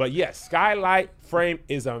 But yes, Skylight frame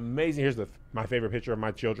is amazing. Here's my favorite picture of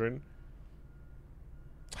my children.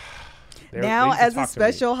 They Now, used to as a talk to me.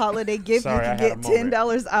 special holiday gift, Sorry, you I can had get a moment.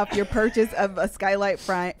 $10 off your purchase of a Skylight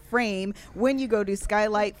frame when you go to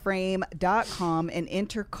skylightframe.com and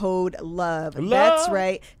enter code LOVE. That's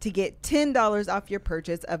right. To get $10 off your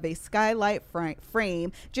purchase of a Skylight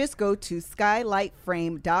frame, just go to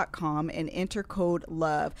skylightframe.com and enter code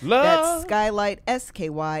LOVE. That's Skylight,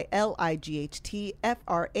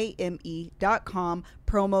 SKYLIGHTFRAME.com,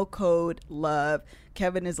 promo code LOVE.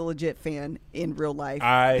 Kevin is a legit fan in real life.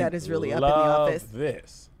 That is really up in the office.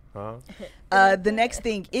 This. Huh? The next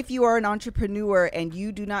thing, if you are an entrepreneur and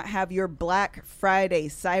you do not have your Black Friday,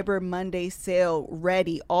 Cyber Monday sale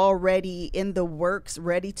ready, already in the works,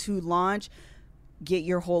 ready to launch, get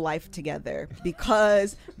your whole life together,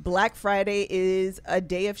 because Black Friday is a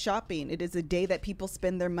day of shopping. It is a day that people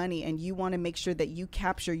spend their money, and you want to make sure that you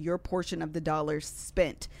capture your portion of the dollars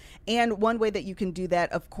spent. And one way that you can do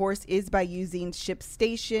that, of course, is by using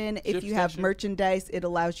ShipStation. If you have merchandise, it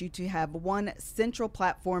allows you to have one central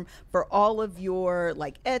platform for all of your,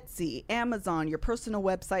 like Etsy, Amazon, your personal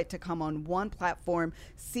website, to come on one platform,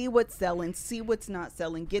 see what's selling, see what's not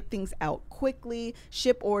selling, get things out quickly,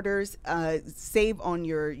 ship orders, save on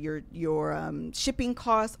your shipping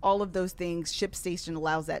costs, all of those things. ShipStation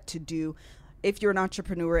allows that to do. If you're an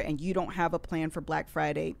entrepreneur and you don't have a plan for Black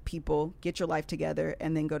Friday, people, get your life together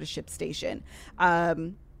and then go to ShipStation.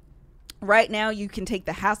 Right now, you can take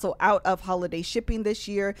the hassle out of holiday shipping this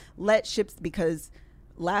year. Because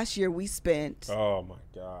last year we spent Oh my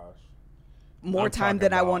gosh. more I'm time talking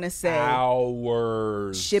than I about want to say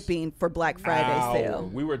hours shipping for Black Friday sale.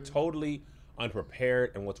 We were totally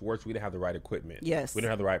unprepared, and what's worse, we didn't have the right equipment. Yes. We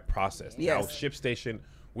didn't have the right process. Yes. Now, ShipStation,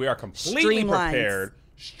 we are completely Streamlined. prepared.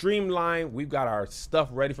 Streamlined. We've got our stuff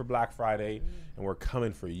ready for Black Friday, and we're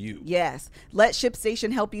coming for you. Yes. Let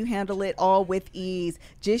ShipStation help you handle it all with ease.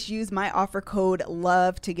 Just use my offer code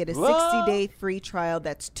LOVE to get a 60-day free trial.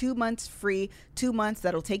 That's 2 months free, 2 months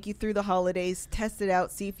that'll take you through the holidays. Test it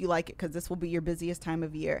out. See if you like it, because this will be your busiest time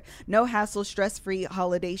of year. No hassle, stress-free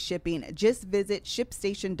holiday shipping. Just visit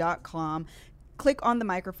ShipStation.com. Click on the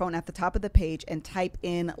microphone at the top of the page and type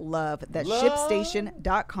in LOVE. That's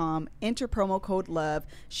ShipStation.com. Enter promo code LOVE.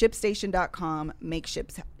 ShipStation.com. Make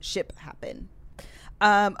ship happen.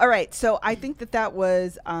 All right. So I think that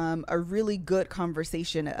was a really good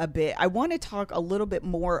conversation a bit. I want to talk a little bit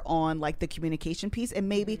more on like the communication piece, and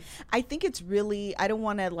maybe I think it's really, I don't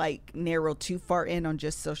want to like narrow too far in on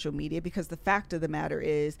just social media, because the fact of the matter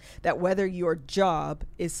is that whether your job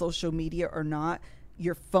is social media or not,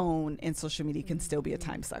 your phone and social media can still be a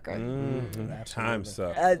time sucker. Time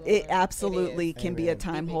suck. It absolutely can be a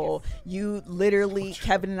time hole. You literally,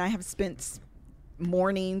 Kevin and I have spent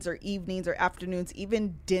mornings or evenings or afternoons,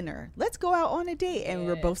 even dinner. Let's go out on a date, and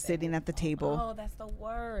we're both sitting at the table. Oh, that's the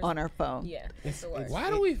worst. On our phone. Yeah, it's the worst. Why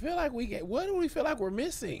do we feel like what do we feel like we're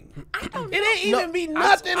missing? I don't know. It ain't even be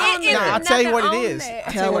nothing on there. I'll tell you what it nothing is. on there.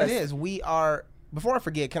 I'll tell you what it is. We are. Before I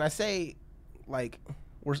forget, can I say, like,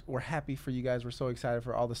 we're happy for you guys. We're so excited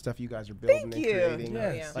for all the stuff you guys are building Thank and you. creating.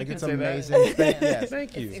 Yes, Like, you it's can say that. amazing. Yes.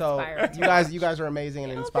 Thank you. It's So inspiring. you guys are amazing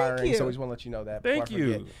and inspiring. you. So we just want to let you know that. Thank before I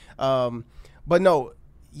you. forget. But no,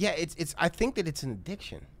 yeah, it's. I think that it's an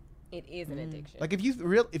addiction. It is an addiction. Like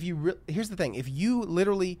here's the thing. If you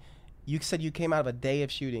said you came out of a day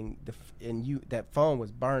of shooting, and that phone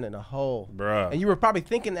was burning a hole, Bruh. and you were probably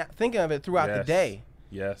thinking of it throughout the Yes. day.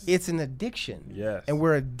 Yes. It's an addiction. Yes. And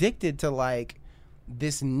we're addicted to like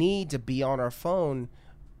this need to be on our phone,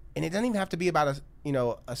 and it doesn't even have to be about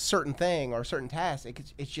a certain thing or a certain task.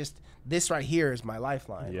 It's just this right here is my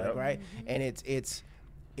lifeline, Yep. like, right? And it's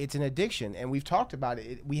an addiction, and we've talked about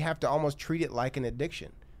it. We have to almost treat it like an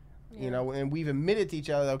addiction, and we've admitted to each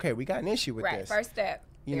other, okay, we got an issue with right. this. First step.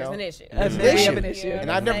 There's an issue. There's an We issue. have an issue.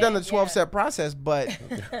 And I've never done the 12-step process, but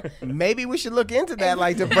maybe we should look into that,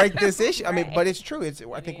 like to break this issue. I mean, but it's true.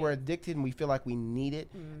 I think we're addicted, and we feel like we need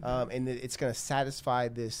it, and it's going to satisfy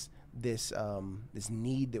this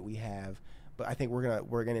need that we have. But I think we're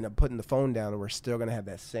gonna end up putting the phone down, and we're still gonna have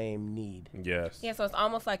that same need. Yes. Yeah, so it's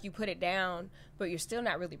almost like you put it down, but you're still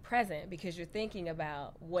not really present because you're thinking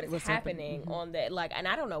about what's happening on that. Like, and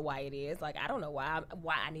I don't know why it is. Like, I don't know why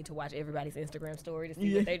I need to watch everybody's Instagram story to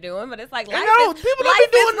see what they're doing. But it's like, life know, is, people life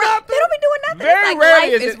don't be is doing right- nothing. They don't be doing nothing. Very It's like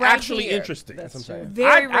rarely life is it right actually here. interesting. That's what I'm saying.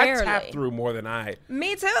 Very I rarely. tap through more than I.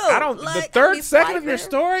 Me too. I don't. Like, the I third be second of your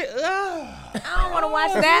swiping. story. I don't want to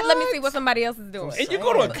watch that. Let me see what somebody else is doing. And you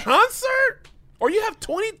go to a concert, or you have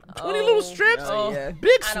 20 little strips. Oh, yeah. Big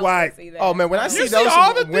I don't swipe. see that. Oh man, when I see see those,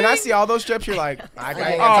 all the when I things? see all those strips, you're like, I ain't got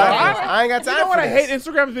Oh, time for this. I ain't got time You know what for I this. hate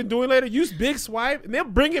Instagram's been doing lately? Use big swipe, and they'll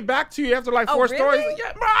bring it back to you after like Oh, 4 really? stories. Like,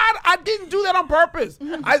 yeah, bro, I didn't do that on purpose.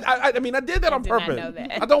 I mean, I did that on did not purpose. know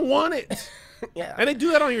that. I don't want it. Yeah. And they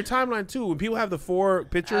do that on your timeline too. When people have the 4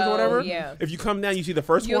 pictures or Oh, whatever, yeah. if you come down, you see the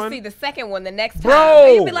 1st You'll one. see the second one the next time. Bro,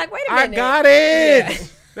 And you'll be like, wait a minute. I got it. Yeah.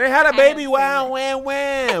 They had a I baby. have Wow, seen wham,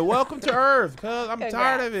 wham. Welcome to Earth, cuz I'm Congrats.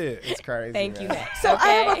 tired of it. It's crazy. Thank you, man. next. So I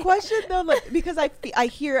have Okay. a question though, like, because I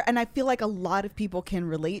hear and I feel like a lot of people can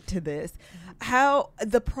relate to this. How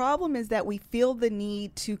the problem is that we feel the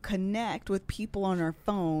need to connect with people on our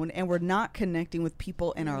phone, and we're not connecting with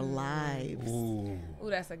people in our lives. Ooh. Ooh,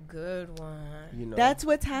 that's a good one. You know, That's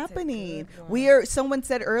what's happening. good one. We are. Someone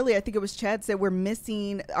said earlier, I think it was Chad said, we're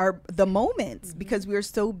missing the moments because we are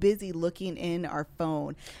so busy looking in our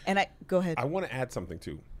phone. And go ahead. I want to add something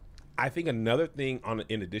too. I think another thing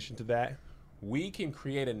in addition to that, we can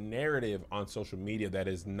create a narrative on social media that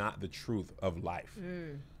is not the truth of life.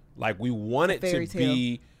 Like we want it to fairy tale.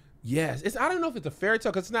 be. Yes, I don't know if it's a fairy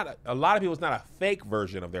tale because it's not. A lot of people, it's not a fake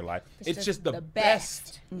version of their life. It's just the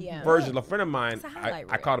best Yeah. version. A friend of mine, It's a highlight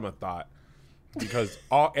I reel. called him a thought because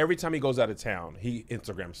every time he goes out of town, he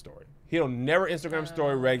Instagram story. He'll never Instagram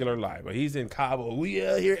story regular life, but he's in Cabo. We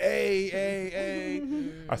out here, hey.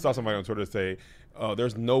 I saw somebody on Twitter say,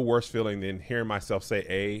 there's no worse feeling than hearing myself say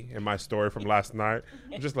A in my story from last night.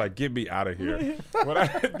 I'm just like, get me out of here. But I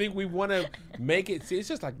think we want to make it, see, it's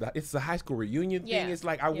just like, it's the high school reunion thing. Yeah. It's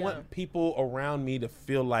like, I want people around me to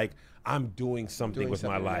feel like I'm doing something with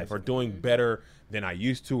my life or doing better than I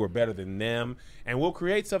used to or better than them. And we'll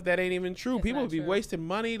create stuff that ain't even true. People will be wasting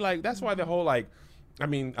money. Like, that's why the whole, like, I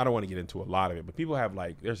mean, I don't want to get into a lot of it, but people have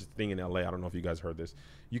like, there's a thing in LA. I don't know if you guys heard this.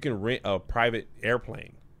 You can rent a private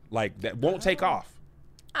airplane like that won't take off.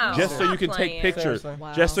 Oh, Just so you stop can playing. take pictures. Seriously?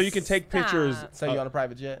 Wow. Just so you can take pictures. Say you're on a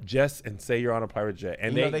private jet. Just and say you're on a private jet.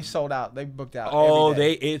 And You know, they sold out. They booked out. oh,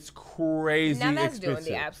 every day. it's crazy Now that's expensive.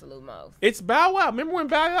 doing the absolute most. It's Bow Wow. Remember when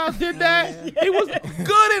Bow Wow did that? He was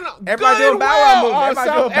good and Everybody good doing and Bow Wow well movement. on Everybody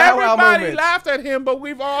some- doing Bow Wow Everybody movements. laughed at him, but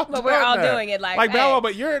we've all But we're done all that. doing it like, Bow hey, Wow,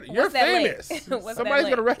 but you're what's that link? famous. What's that Somebody's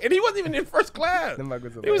link? gonna and he wasn't even in first class. Them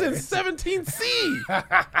muggers are He was in hilarious.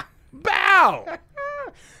 17C. Bow.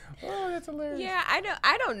 Oh, that's hilarious. Yeah,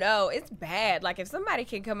 I don't know. It's bad. Like if somebody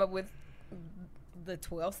can come up with the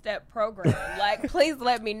 12-step program, like please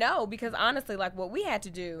let me know because honestly, like what we had to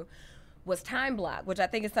do was time block, which I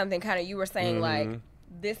think is something kind of you were saying like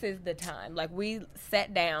this is the time. Like we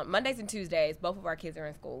sat down Mondays and Tuesdays. Both of our kids are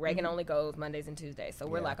in school. Reagan only goes Mondays and Tuesdays. So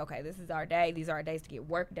we're like, okay, this is our day. These are our days to get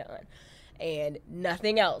work done. And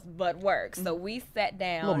nothing else but work. So we sat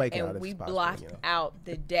down We'll make it out and if we it's possible, blocked you know. out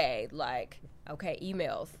the day. Like, okay,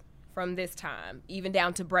 emails from this time, even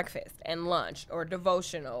down to breakfast and lunch or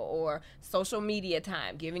devotional or social media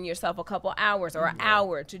time, giving yourself a couple hours or an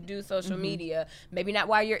hour to do social media, maybe not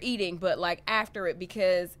while you're eating, but like after it,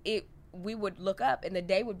 because we would look up and the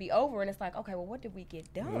day would be over and it's like, okay, well, what did we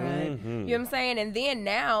get done? You know what I'm saying? And then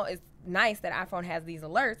now it's nice that iPhone has these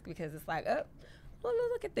alerts because it's like, oh, well,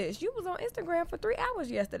 look at this. You was on Instagram for 3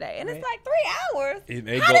 hours yesterday. And it's like 3 hours?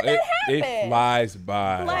 How did that happen? It flies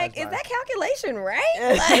by. Like, is that calculation right?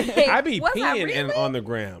 Like, I be peeing on the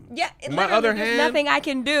gram. Yeah. My other hand. There's nothing I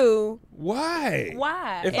can do. Why?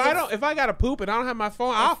 Why? If I got to poop and I don't have my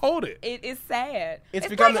phone, I'll hold it. It's sad. It's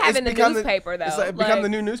become like having the newspaper, though. It's like become the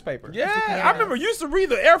new newspaper. Yeah. I remember you used to read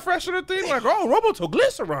the air freshener thing like,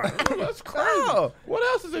 Robotoglycerin. That's crazy. Oh. What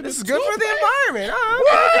else is in This this? is good for the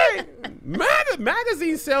environment. What?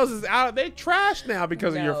 Magazine sales is out. They trash now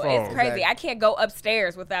because of your phone. It's crazy. I can't go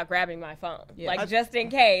upstairs without grabbing my phone. Yeah. Like, just in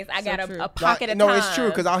case. I got a pocket of time. No, it's true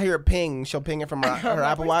because I'll hear it ping. She'll ping it from her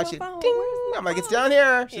Apple Watch. Where's my phone? Ding. Where's my I'm like, it's phone? down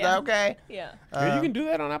here. She's Yeah. like, okay. Yeah. Yeah, you can do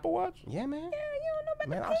that on Apple Watch? Yeah, man. Yeah, you don't know about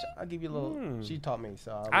Man, the I'll give you a little. She taught me,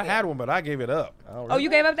 so I had one, but I gave it up. Oh, you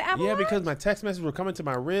gave up the Apple Yeah, Watch? because my text messages were coming to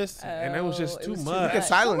my wrist, and it was just Oh, it too was much. You can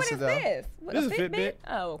silence What it, is though. this? This is Fitbit.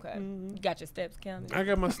 Oh, okay. You got your steps counted. I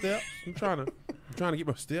got my steps. I'm trying to get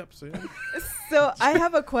my steps in. So I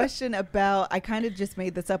have a question about, I kind of just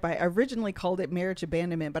made this up. I originally called it marriage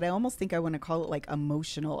abandonment, but I almost think I want to call it like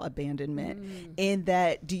emotional abandonment. In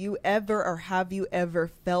that, do you ever or have you ever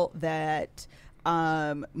felt that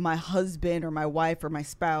my husband or my wife or my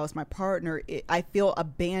spouse, my partner, I feel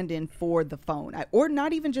abandoned for the phone, or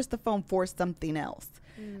not even just the phone, for something else?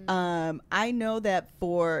 I know that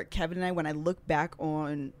for Kevin and I, when I look back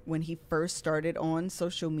on when he first started on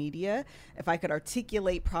social media, if I could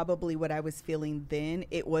articulate probably what I was feeling then,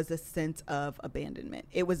 it was a sense of abandonment.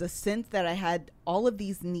 It was a sense that I had all of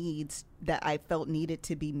these needs that I felt needed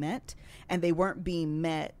to be met, and they weren't being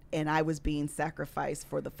met, and I was being sacrificed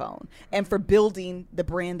for the phone and for building the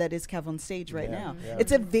brand that is Kev on Stage right now. Yeah.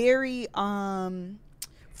 It's a very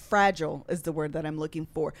fragile is the word that I'm looking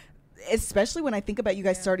for. Especially when I think about you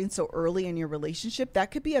guys starting so early in your relationship, that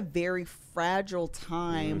could be a very fragile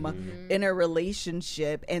time in a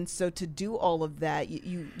relationship. And so to do all of that,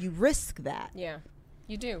 you risk that. Yeah,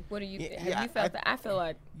 you do. What do you? Yeah, Have you felt that? I feel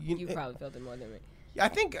like you- you probably felt it more than me. I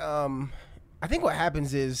think what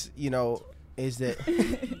happens is that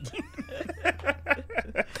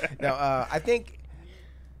no, I think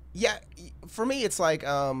for me it's like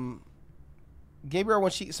Gabriel,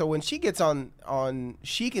 when she gets on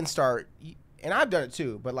she can start, and I've done it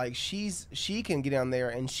too, but like she can get on there,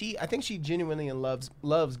 and I think she genuinely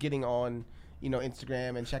loves getting on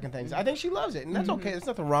Instagram and checking things. I think she loves it, and that's okay. There's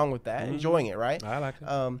nothing wrong with that. Enjoying it, right? I like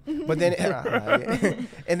it. But then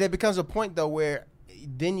and there becomes a point though where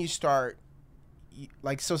then you start,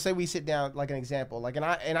 like, so say we sit down, like an example, like, and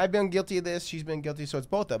I've been guilty of this, she's been guilty, so it's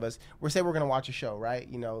both of us. We're gonna watch a show, right?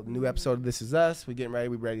 New episode of This Is Us. We're getting ready.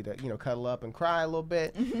 We're ready to cuddle up and cry a little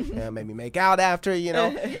bit, and maybe make out after,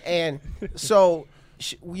 and so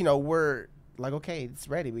we're like, okay, it's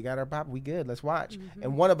ready. We got our pop. We good. Let's watch.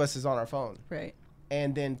 And one of us is on our phone, Right.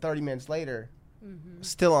 and then 30 minutes later,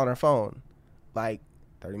 still on our phone, like.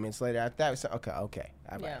 30 minutes later after that, we said, okay.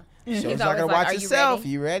 All right. Yeah. Show's He's not always going to like, watch "Are you itself. ready?"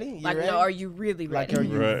 You ready? You Like, ready? no, are you really ready? Like, are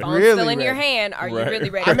you Right. Phone's really still in your ready? hand. Are you Right. really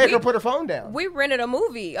ready? I make her put her phone down. We rented a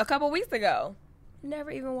movie a couple weeks ago.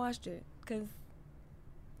 Never even watched it because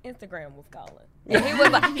Instagram was calling. And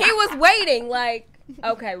he was waiting. Like,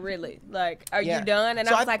 okay, really? Like, are Yeah. you done? And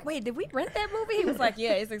So I was I- like, wait, did we rent that movie? He was like,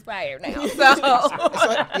 yeah, it's expired now. So So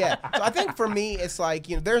I think for me, it's like,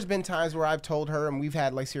 there's been times where I've told her, and we've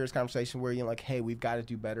had like serious conversation where like, hey, we've got to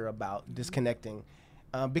do better about disconnecting,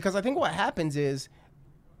 because I think what happens is,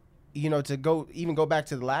 to go back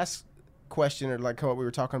to the last question, or like what we were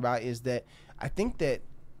talking about, is that I think that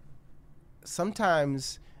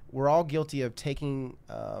sometimes we're all guilty of taking,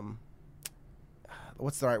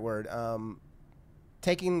 what's the right word?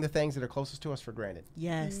 Taking the things that are closest to us for granted.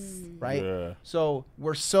 Yes. Right? Yeah. So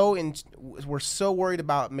we're so worried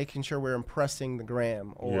about making sure we're impressing the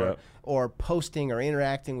gram or posting or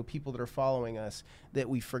interacting with people that are following us that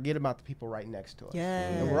we forget about the people right next to us.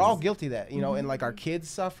 Yes. And we're all guilty of that, and like our kids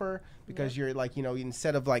suffer because you're like,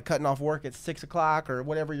 instead of like cutting off work at 6 o'clock or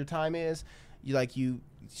whatever your time is, you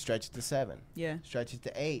stretch it to 7. Yeah. Stretch it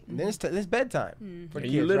to 8. And then it's bedtime for the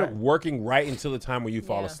And you kids, live right? working right until the time when you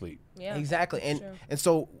fall Yeah. asleep. yeah, Exactly. true. And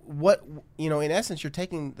so what, in essence, you're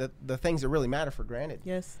taking the things that really matter for granted.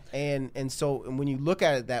 Yes. And so when you look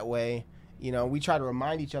at it that way, You know, we try to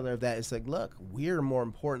remind each other of that. It's like, look, we're more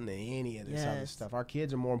important than any of this other Yes. stuff. Our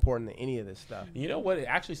kids are more important than any of this stuff. You know what? It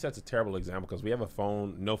actually sets a terrible example because we have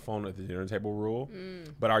no phone at the dinner table rule.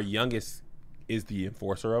 But our youngest is the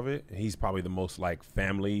enforcer of it. He's probably the most like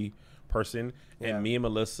family person. Yeah. And me and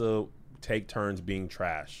Melissa take turns being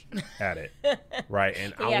trash at it. Right.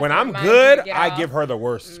 And He has when to I'm remind you good, to get I off. give her the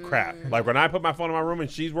worst crap. Like when I put my phone in my room and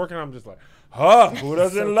she's working, I'm just like, who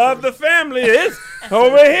doesn't love the family? It's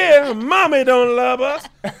over here. Mommy don't love us.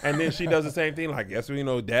 And then she does the same thing. Like, yes, we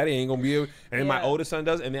know daddy ain't going to be able. And then my oldest son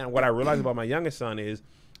does. And then what I realize about my youngest son is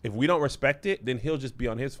if we don't respect it, then he'll just be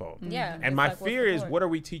on his phone. Yeah. And my fear is, what are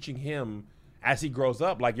we teaching him as he grows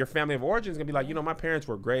up? Like your family of origin is going to be like, my parents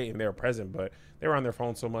were great and they were present, but they were on their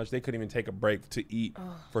phone so much they couldn't even take a break to eat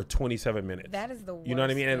for 27 minutes. That is the worst. You know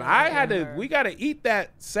what I mean? And thing we got to eat that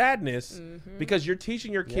sadness because you're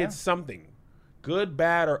teaching your kids something. Good,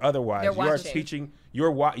 bad, or otherwise. They're You are watching. teaching.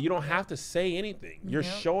 You don't have to say anything. You're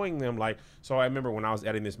showing them like. So I remember when I was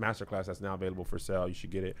editing this masterclass that's now available for sale. You should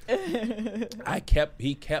get it.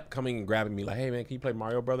 He kept coming and grabbing me like, "Hey man, can you play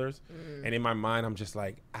Mario Brothers?" And in my mind, I'm just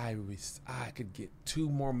like, I could get 2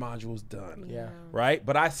 more modules done. Yeah. Right.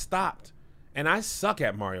 But I stopped. And I suck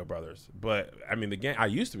at Mario Brothers, but I mean the game. I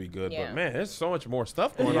used to be good, but man, there's so much more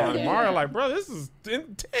stuff going on in Mario. Like, bro, this is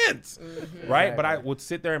intense, right? But I would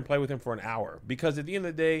sit there and play with him for an hour because at the end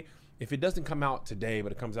of the day, if it doesn't come out today,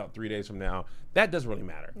 but it comes out 3 days from now, that doesn't really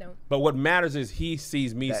matter. No. But what matters is he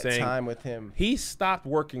sees me That saying time with him. he stopped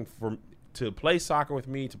working to play soccer with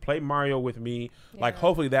me, to play Mario with me. Like,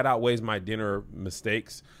 hopefully that outweighs my dinner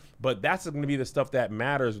mistakes. But that's going to be the stuff that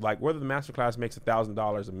matters. Like whether the masterclass makes $1,000,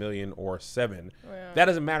 $1 million, or $7 million, that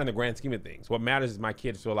doesn't matter in the grand scheme of things. What matters is my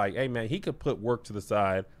kids feel like, hey man, he could put work to the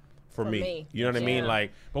side for me. You know what I mean?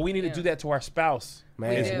 Like, but we need to do that to our spouse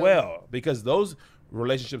as well because those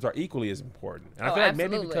relationships are equally as important. And I feel like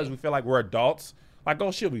maybe because we feel like we're adults, like,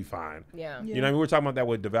 oh, she'll be fine. Yeah. You know what I mean? We were talking about that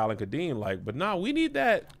with Deval and Kadeem, like, but no, we need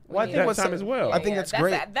that. Well, I think that what's time as well. I think that's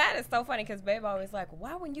great. That is so funny because babe always like,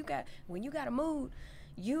 why when you got a mood,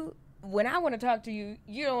 when I want to talk to you,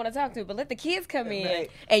 you don't want to talk to, but let the kids come in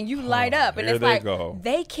and you light up. And here it's they like, go.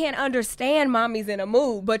 they can't understand mommy's in a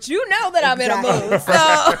mood, but you know that I'm in a mood.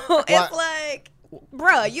 So it's like,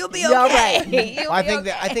 bruh, you'll be okay. You'll I be think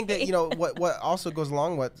okay. that what also goes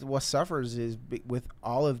along what suffers is with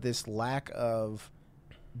all of this lack of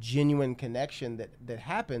genuine connection that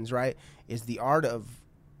happens, right, is the art of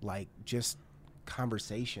like just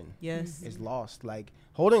conversation. Yes. Is lost. Like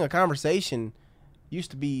holding a conversation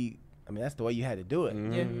used to be, I mean, that's the way you had to do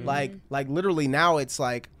it. Like literally now it's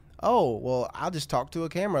like, oh, well, I'll just talk to a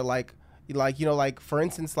camera. Like for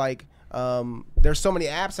instance, like there's so many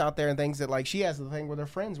apps out there and things that like she has the thing with her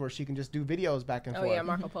friends where she can just do videos back and forth. Oh yeah,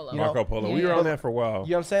 Marco Polo. Marco Polo. We were on that for a while.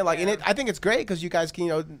 You know what I'm saying? Like, and I think it's great because you guys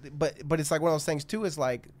can, but it's like one of those things too. Is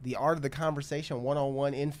like the art of the conversation,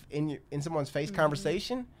 one-on-one in someone's face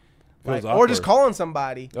conversation, Feels or just awkward. calling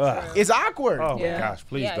somebody. It's awkward. Oh my gosh,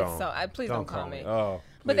 please don't. So please don't call me. Oh,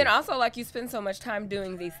 But then please. also, like, you spend so much time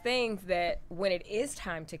doing these things that when it is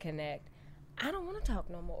time to connect, I don't want to talk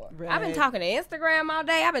no more. I've been Right. talking to Instagram all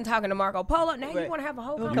day. I've been talking to Marco Polo. Now you Right. want to have a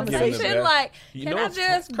whole You giving them conversation? that. Like, You can know I it's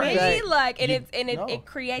just be crazy. like? And You- it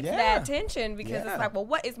creates Yeah. that tension because Yeah. it's like, well,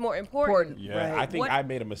 what is more important? Yeah, Right. I think What- I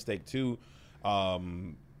made a mistake too.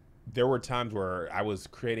 There were times where I was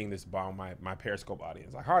creating this bomb my Periscope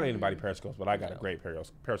audience. Like hardly anybody Periscopes, but I got a great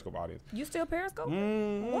Periscope audience. You still Periscope?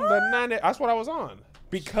 But that's what I was on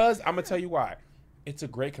because I'm gonna tell you why. It's a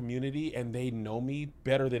great community and they know me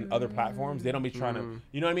better than other platforms. They don't be trying to,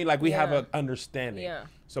 you know what I mean? Like we have Yeah. an understanding. Yeah.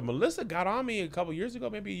 So Melissa got on me a couple years ago,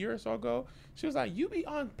 maybe a year or so ago. She was like, "You be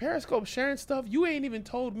on Periscope sharing stuff. You ain't even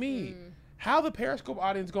told me how the Periscope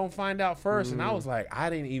audience gonna find out first." And I was like,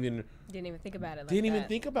 I didn't even think about it. Like didn't even that.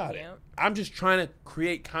 think about Yeah. it. I'm just trying to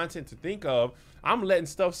create content to think of. I'm letting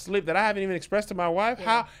stuff slip that I haven't even expressed to my wife.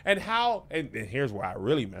 Yeah. And here's why I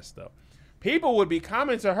really messed up. People would be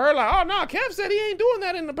commenting to her like, "Oh no, Kev said he ain't doing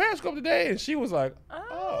that in the Periscope today," and she was like,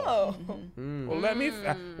 Oh. "Well, let me.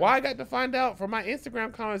 Why I got to find out from my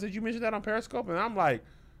Instagram comments that you mentioned that on Periscope?" And I'm like,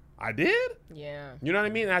 "I did." Yeah. You know what I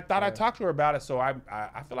mean? And I thought I talked to her about it, so I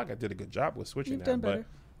feel like I did a good job with switching You've that. done better.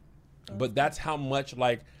 But that's how much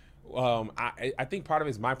like I think part of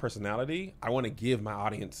it is my personality. I want to give my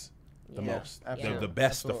audience the most, absolutely. the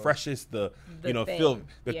best, Absolutely. the freshest, the thing. feel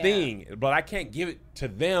the Yeah. thing. But I can't give it to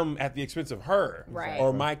them at the expense of her Right.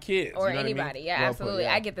 or my kids Or you know what I mean? anybody. Yeah, Well put, absolutely.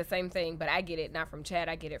 yeah. I get the same thing, but I get it not from Chad.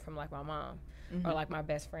 I get it from like my mom or like my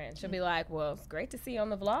best friend. She'll be like, "Well, it's great to see on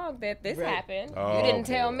the vlog that this Right. happened. Oh, you didn't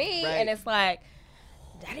tell boy. me," Right. and it's like,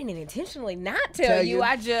 I didn't intentionally not tell you.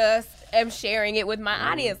 I just am sharing it with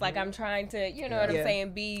my audience. Like I'm trying to, you know what I'm Yeah.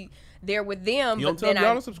 saying, be there with them. You But don't tell then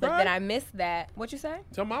y'all to subscribe? but then I missed that. What you say?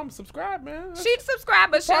 Tell mom to subscribe, man. She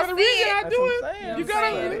subscribed, but she'll part of see the reason I it. do what it. I'm saying. You You know what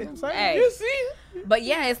I'm gotta. saying? Hey. You see? But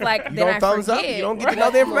yeah, it's like You then don't I thumbs forget. up. You don't get to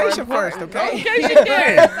know the information first, okay? Notification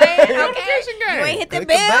game. Notification game. You ain't hit the Click the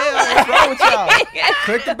bell. bell. What's wrong with y'all?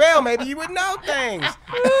 Click the bell. Maybe you would know things.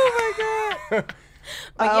 Oh my god.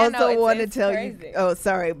 But I yeah, no, also it's- want to it's tell crazy. you. Oh,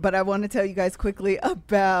 sorry, but I want to tell you guys quickly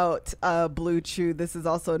about Blue Chew. This is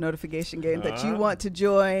also a notification game that you want to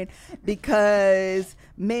join because,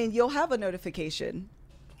 man, you'll have a notification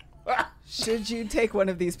should you take one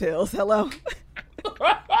of these pills. Hello.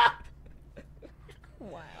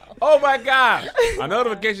 Oh my God! A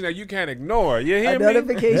notification that you can't ignore. You hear A me?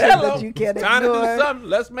 notification Hello. that you can't Time to ignore. do something.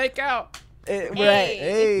 Let's make out Right.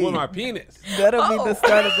 Hey. with my penis. That'll be Oh. the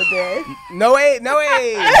start of the day. No aid. No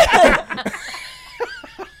aid.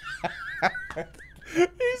 He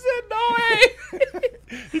said no A.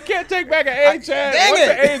 You can't take back an A, Chad. Dang Once it.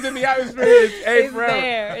 the A's in the atmosphere, it's A It's forever.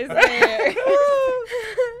 there. It's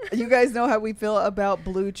there. You guys know how we feel about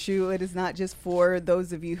Blue Chew. It is not just for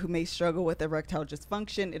those of you who may struggle with erectile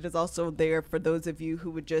dysfunction. It is also there for those of you who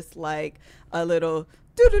would just like a little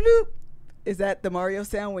doo-doo-doo. Is that the Mario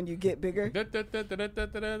sound when you get bigger? Oh, that's No,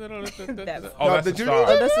 a the star.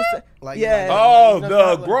 Oh, that's the Like, yeah. Oh, You know,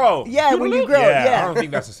 the like- grow. Yeah, when you grow. Yeah, Yeah. I don't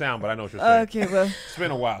think that's a sound, but I know what you're saying. Okay, well, It's been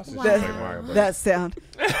a while since you that, played Mario Bros. that sound.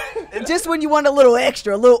 Just when you want a little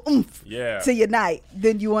extra, a little oomph Yeah. to your night,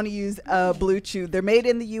 then you want to use Blue Chew. They're made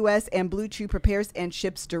in the U.S. and Blue Chew prepares and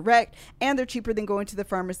ships direct, and they're cheaper than going to the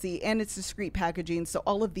pharmacy, and it's discreet packaging, so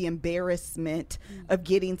all of the embarrassment of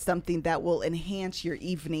getting something that will enhance your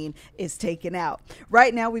evening is taken out.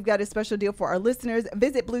 Right now, we've got a special deal for our listeners.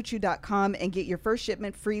 Visit BlueChew.com and get your first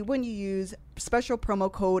shipment free when you use special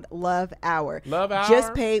promo code LOVEHOUR. Love Hour?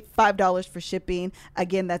 Just pay $5 for shipping.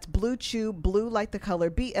 Again, that's Blue Chew, blue like the color,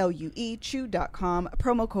 BLUE, chew.com,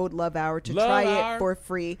 promo code LOVEHOUR to Love try Hour. it for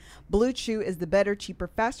free. Blue Chew is the better, cheaper,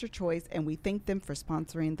 faster choice, and we thank them for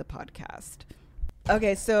sponsoring the podcast.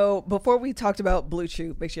 Okay, so before we talked about Blue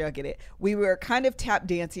Chew, make sure y'all get it. We were kind of tap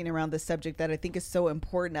dancing around the subject that I think is so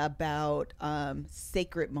important about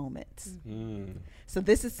sacred moments. So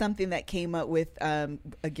this is something that came up with,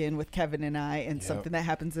 again, with Kevin and I, and something that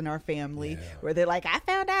happens in our family where they're like, I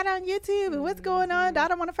found out on YouTube and what's going on? I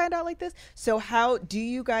don't want to find out like this. So how do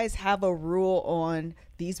you guys have a rule on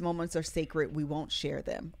these moments are sacred, we won't share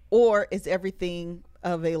them? Or is everything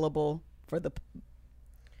available for the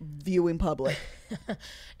viewing public?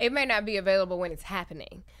 It may not be available when it's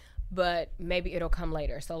happening, but maybe it'll come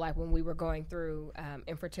later. So like when we were going through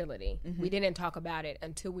infertility, we didn't talk about it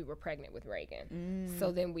until we were pregnant with Reagan.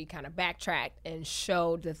 So then we kind of backtracked and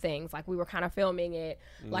showed the things, like we were kind of filming it,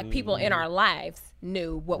 like people in our lives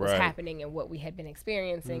knew what was Right. happening and what we had been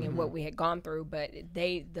experiencing and what we had gone through, but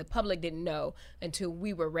the public didn't know until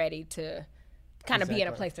we were ready to kind of be in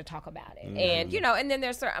a place to talk about it. And you know, and then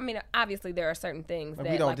there's certain, I mean, obviously there are certain things that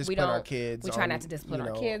we don't like we discipline don't our kids we try on, not to discipline you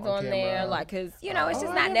our know, kids on on there, camera. like, because you know it's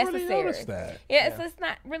just I not never really necessary. noticed that. Yeah, it's just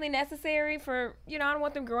not really necessary for, you know, I don't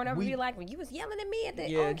want them growing up We- and be like, well, you was yelling at me at the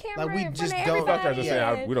Yeah, on camera like, we in just front of don't- I thought everybody. you were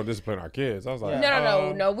saying and- we don't discipline our kids. I was like,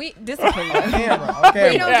 no, we discipline them. Camera, on camera.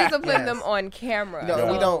 We don't discipline Yes. them on camera. No,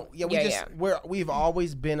 we So, don't. Yeah, we just we've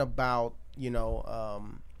always been about, you know,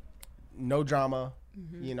 no drama.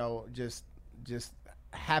 You know, just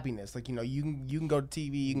happiness. Like, you know, you can go to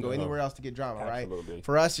TV, you can go anywhere else to get drama, Absolutely. right?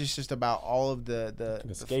 For us, it's just about all of the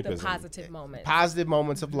escapism. the positive moments. positive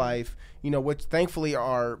moments of life. You know, which thankfully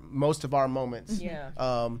are most of our moments. Yeah.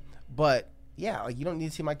 But yeah, like, you don't need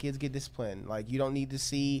to see my kids get disciplined. Like, you don't need to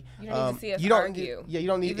see. You don't need to see us you don't, argue. Yeah, you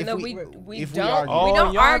don't need. Even if though we we if don't- we argue. we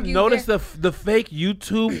don't y'all argue notice there. the fake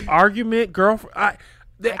YouTube argument, girlfriend?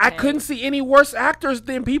 I can't. couldn't see any worse actors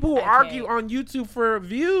than people who I argue can't. on YouTube for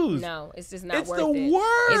views. No, it's just not It's worth the it.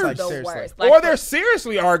 worst. It's Like, the seriously. worst. Or Like, they're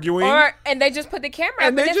seriously arguing, and they just put the camera up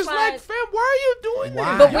and they it's just like, fam, why are you doing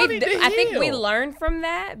Why? this? But Y'all we, need to I think we heal. learned from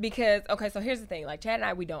that because, okay, so here's the thing. Like, Chad and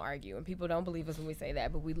I, we don't argue, and people don't believe us when we say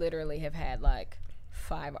that, but we literally have had, like,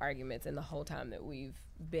 5 arguments in the whole time that we've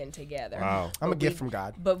been together. Wow. I'm a gift from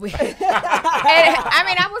God. But we, and, I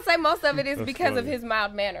mean, I would say most of it is because of funny. his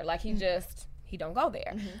mild manner. Like, he don't go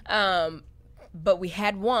there. But we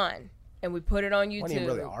had one, and we put it on YouTube. Wasn't even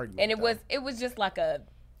really an argument, and though. it was just like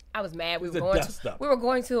I was mad. We was were a going dust up. we were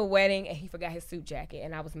going to a wedding, and he forgot his suit jacket,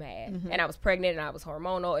 and I was mad. And I was pregnant, and I was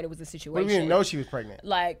hormonal, and it was a We situation. didn't even know she was pregnant.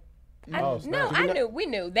 Like, Oh, no, snap. I knew. We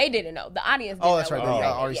knew. They didn't know. The audience didn't Oh, that's know. right. we were The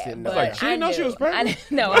pregnant audience yet, didn't know. but Like, she didn't know she was pregnant?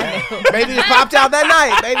 No, I knew. Baby just popped out that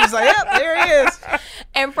night. Baby's like, yep, there he is.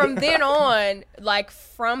 And from then on, like,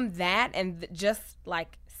 from that and just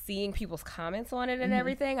like seeing people's comments on it and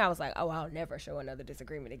everything, I was like, oh, I'll never show another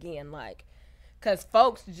disagreement again. Like, because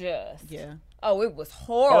folks just Yeah. Oh, it was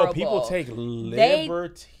horrible. Oh, people take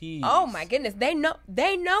liberties. Oh my goodness, they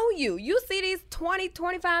know you. You see these 20,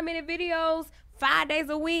 25-minute videos 5 days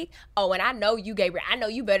a week. Oh, and I know you, Gabriel. I know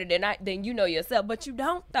you better than you know yourself, but you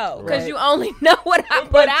don't though, because you only know what I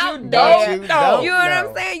put out there. You know what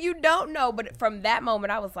I'm saying? You don't know. But from that moment,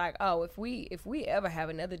 I was like, oh, if we ever have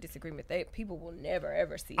another disagreement, people will never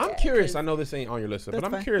ever see. I'm curious. I know this ain't on your list, but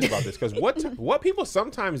I'm curious about this because what people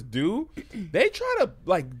sometimes do, they try to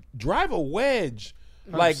like drive a wedge.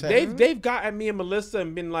 Like they've got at me and Melissa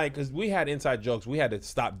and been like, because we had inside jokes, we had to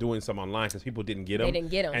stop doing some online because people didn't get them. They didn't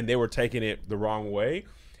get them, and they were taking it the wrong way.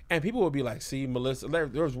 And people would be like, "See, Melissa." There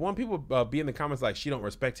was one people be in the comments like, "She don't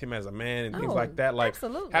respect him as a man" and things like that. Like,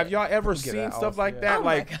 absolutely. Have y'all ever seen stuff like that? Oh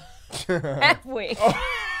like, have we?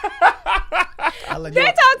 They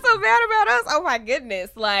talk so bad about us. Oh my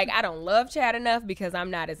goodness. Like, I don't love Chad enough because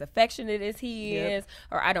I'm not as affectionate as he is,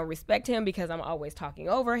 or I don't respect him because I'm always talking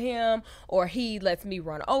over him, or he lets me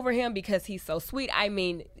run over him because he's so sweet. I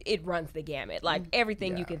mean, it runs the gamut. Like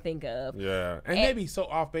everything you can think of. Yeah. And they be so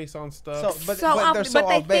off base on stuff. But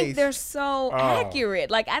they think they're so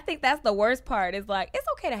accurate. Like, I think that's the worst part is like, it's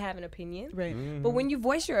okay to have an opinion. Right. But when you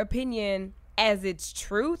voice your opinion as it's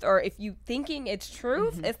truth, or if you thinking it's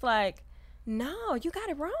truth, it's like, no, you got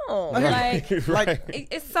it wrong. Like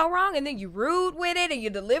it's so wrong, and then you rude with it, and your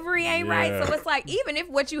delivery ain't right. So it's like, even if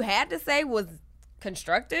what you had to say was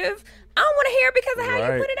constructive, I don't want to hear it because of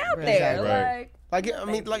how you put it out there. Like I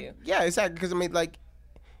mean, like yeah, exactly. Because I mean, like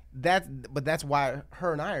that's why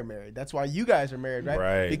her and I are married. That's why you guys are married, right?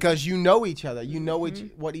 Right. Because you know each other. You know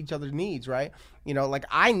what each other needs, right? You know, like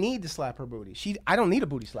I need to slap her booty. I don't need a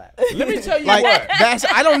booty slap. Let me tell you like,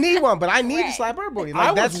 what. I don't need one, but I need to slap her booty.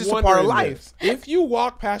 Like that's just a part of life. If you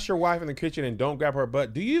walk past your wife in the kitchen and don't grab her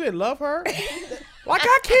butt, do you even love her? Like,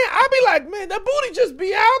 I can't. I'll be like, man, that booty just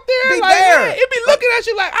be out there. Be like, there. Man, it be looking at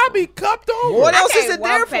you like, I'll be cupped over. What else is it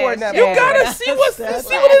there for? Now? You gotta see what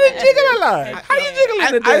it is jiggling like. How you jiggling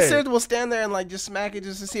today? I seriously will stand there and like just smack it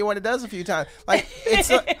just to see what it does a few times. Like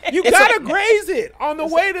you gotta graze it on the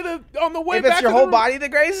way to the if back. It's your whole body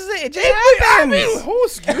that grazes it. It just happens.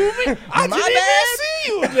 Excuse me. I didn't even see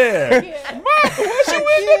you there. Was you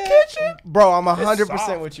in the kitchen? Bro, I'm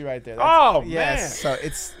 100% with you right there. Oh yes. Man. So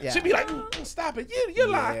it's She'd be like, stop it. You're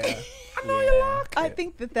locked. I know you're locked. I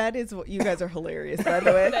think that is what you guys are hilarious, by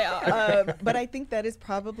the way. They are. But I think that is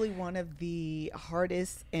probably one of the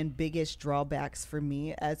hardest and biggest drawbacks for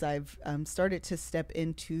me as I've started to step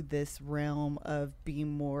into this realm of being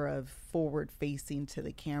more of forward facing to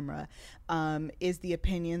the camera, is the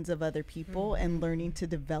opinions of other people and learning to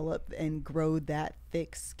develop and grow that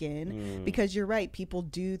thick skin. Because you're right, people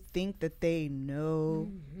do think that they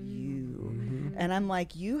know you. And I'm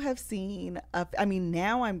like, you have seen,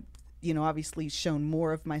 now I'm, obviously shown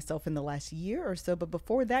more of myself in the last year or so, but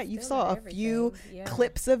before that you saw a few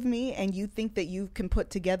clips of me and you think that you can put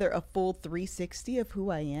together a full 360 of who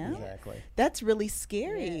I am. Exactly. That's really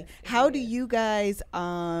scary. Yes, how do you guys,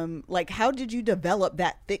 how did you develop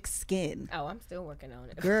that thick skin? Oh, I'm still working on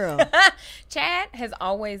it. Girl. Chad has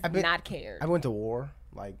always not cared. I went to war,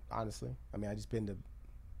 like, honestly. I mean, I just been to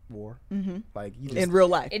war. Like you just, in real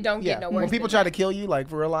life. It don't get no worse. When people try to kill you, like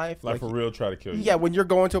for real life. Like for real try to kill you. Yeah, when you're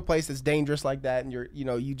going to a place that's dangerous like that and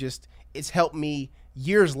it's helped me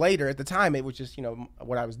years later. At the time, it was just,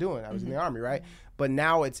 what I was doing. I was in the Army, right? But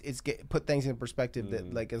now it's put things in perspective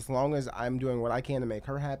that, like, as long as I'm doing what I can to make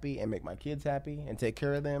her happy and make my kids happy and take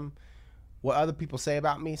care of them, what other people say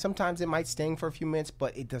about me, sometimes it might sting for a few minutes,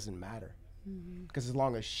 but it doesn't matter. Because as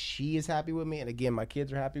long as she is happy with me, and again, my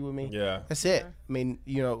kids are happy with me, that's it. I mean,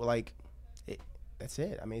 that's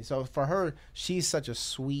it. I mean, so for her, she's such a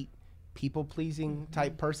sweet, people-pleasing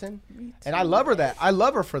type person, and I love her I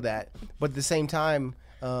love her for that. But at the same time,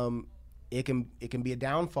 it can be a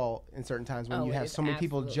downfall in certain times when you have so many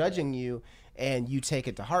people judging you, and you take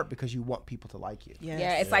it to heart because you want people to like you.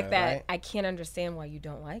 Yeah, it's like that. Right? I can't understand why you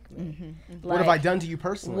don't like me. Like, what have I done to you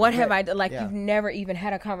personally? What have I done? Like, you've never even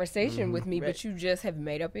had a conversation with me, but you just have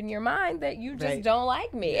made up in your mind that you just don't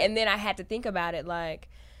like me. And then I had to think about it like,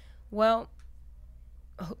 well,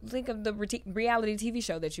 think of the reality TV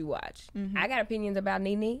show that you watch. I got opinions about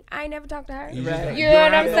Nene. I ain't never talked to her. You know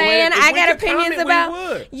what I'm saying? I got opinions about,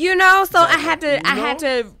 so I had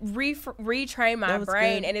to retrain my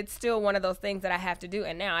brain, and it's still one of those things that I have to do.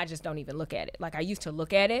 And now I just don't even look at it. Like, I used to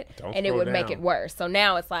look at it, and it would make it worse. So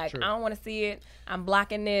now it's like, I don't want to see it. I'm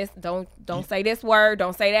blocking this. Don't say this word.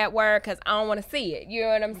 Don't say that word, because I don't want to see it. You know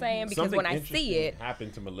what I'm saying? Because when I see it,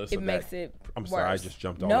 happened to Melissa. It makes it. I'm sorry, I just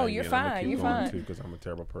jumped on. No, you're fine. You're fine. Because I'm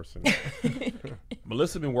terrible person.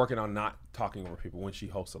 Melissa's been working on not talking over people when she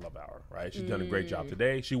hosts a Love Hour, right? She's done a great job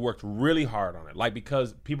today. She worked really hard on it, like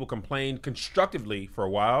because people complained constructively for a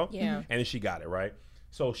while, and then she got it, right?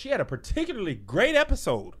 So she had a particularly great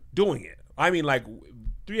episode doing it. I mean, like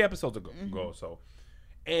 3 episodes ago. So,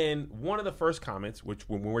 and one of the first comments, which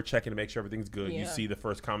when we're checking to make sure everything's good, you see the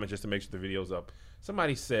first comment just to make sure the video's up.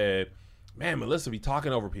 Somebody said, man, Melissa be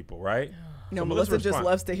talking over people, right? No, so Melissa just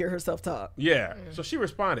loves to hear herself talk. Yeah. So she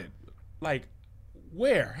responded, like,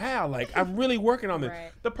 where? How? Like, I'm really working on this.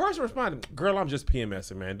 Right. The person responded, girl, I'm just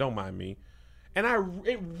PMSing, man. Don't mind me. And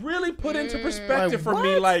it really put into perspective for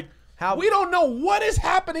me, like, how we don't know what is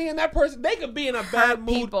happening in that person. They could be in a bad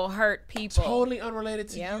mood. Hurt people. Totally unrelated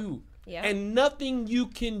to you. Yeah. And nothing you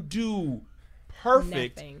can do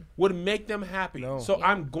perfect would make them happy. No. So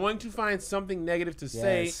I'm going to find something negative to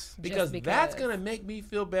say because that's going to make me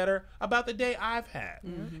feel better about the day I've had.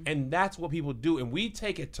 And that's what people do. And we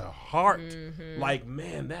take it to heart. Like,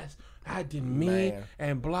 man, I didn't mean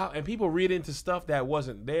and blah. And people read into stuff that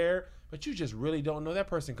wasn't there. But you just really don't know. That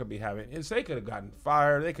person could be having, they could have gotten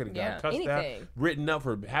fired. They could have gotten cussed out, written up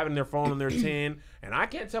for having their phone on their 10. And I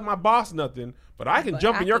can't tell my boss nothing, but I can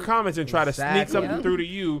jump in your comments and try to sneak something through to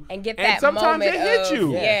you. And get that sometimes moment it hit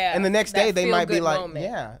you. Yeah. And the next day they might be like,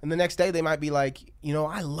 And the next day they might be like, you know,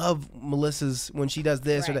 I love Melissa's when she does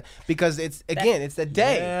this or that. Because it's the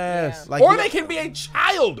day. Yes. Like, or they can be a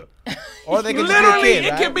child. Or they can literally, just be a kid,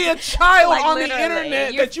 it right? can be a child like on the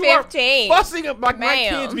internet you're that you 15. are fussing up. Like my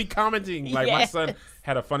kids be commenting. Like my son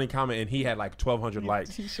had a funny comment and he had like 1,200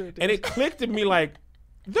 likes. And it clicked in me like,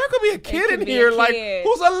 there could be a kid in here like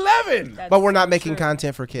who's 11. But we're not making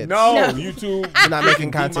content for kids. No, YouTube. We're not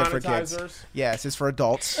making content for kids. Yes, it's for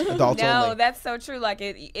adults. Adults only. No, that's so true. Like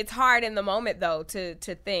it's hard in the moment though to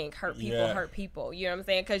think hurt people. You know what I'm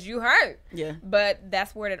saying? Because you hurt. Yeah. But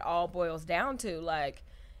that's what it all boils down to. Like,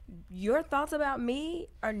 your thoughts about me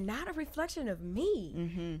are not a reflection of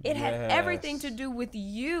me. It had everything to do with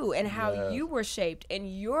you and how you were shaped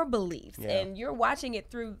and your beliefs, and you're watching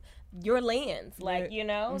it through your lens, like, you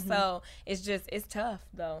know. So it's tough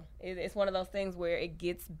though. It's one of those things where it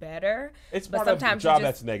gets better. It's but part of the sometimes job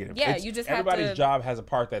that's negative. Yeah, you just everybody's job has a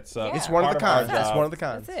part that sucks. It's one of the cons. That's one of the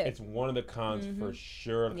cons. It's one of the cons for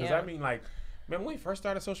sure. Because I mean, like, man, when we first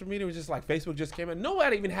started social media, it was just like Facebook just came in.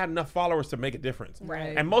 Nobody even had enough followers to make a difference.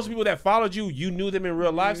 Right. And most people that followed you, you knew them in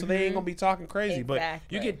real life, so they ain't going to be taltalking crazy. Exactly.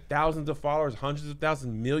 But you get thousands of followers, hundreds of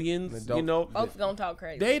thousands, millions, you know. Folks don't talk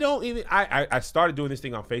crazy. They don't even, I started doing this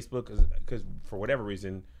thing on Facebook because for whatever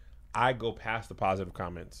reason, I go past the positive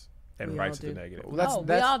comments and write to the negative. Well,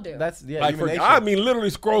 we all do. That's like I mean, literally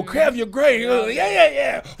scroll. Kev, you're great.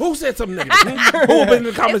 Yeah. Who said something negative? Who been in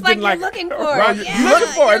the comments? It's like been you're like looking for right, it. You're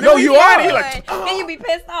looking for it. No, you are. You're like, then you be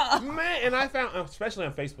pissed off. Man, and I found, especially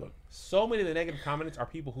on Facebook, so many of the negative comments are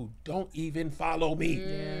people who don't even follow me.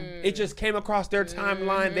 It just came across their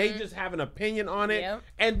timeline. They just have an opinion on it,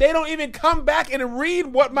 and they don't even come back and read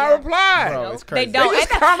what my reply. Bro, it's crazy. They don't. They just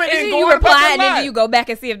comment and go you on reply, and life. then you go back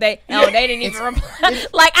and see if they they didn't even reply.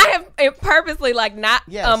 Like, I have purposely like not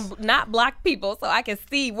block people so I can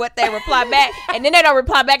see what they reply back, and then they don't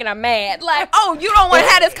reply back, and I'm mad. Like, oh, you don't want to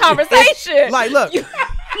have this conversation. Like, look.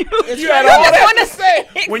 You had all that to say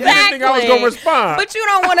when you didn't think I was going to respond. But you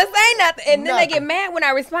don't want to say nothing. And then they get mad when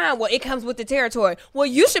I respond. Well, it comes with the territory. Well,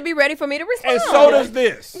 you should be ready for me to respond. And so does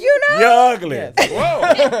this. You know? You're ugly. Yes.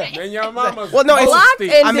 Whoa. And your mama's well, no, blocked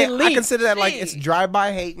it's, and I mean, delete. I consider that like it's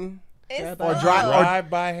drive-by hating. Or drive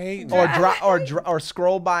by hating. Or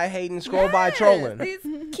scroll by hating, scroll by trolling. These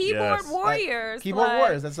keyboard warriors. Like, keyboard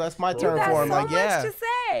warriors. That's my term for them. So like, much to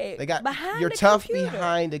say. They got behind you're the tough computer.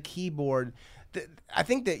 behind a keyboard. I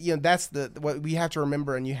think that that's what we have to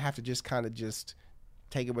remember, and you have to just kind of just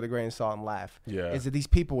take it with a grain of salt and laugh. Yeah, is that these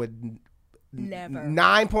people would never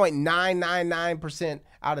 9.999%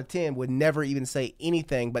 out of 10 would never even say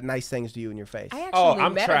anything but nice things to you in your face.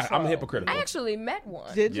 I'm hypocritical. I actually met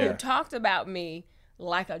one Did you? who talked about me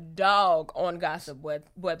like a dog on gossip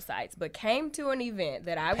websites, but came to an event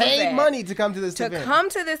that I was paid money to come to this event. To come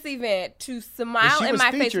to this event to smile in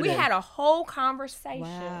my face. We had a whole conversation.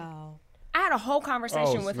 Wow. I had a whole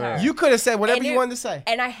conversation with her. You could have said whatever you wanted to say.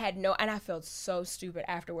 And I had and I felt so stupid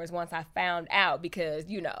afterwards once I found out because,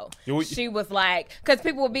 she was like, because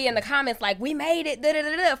people would be in the comments like, we made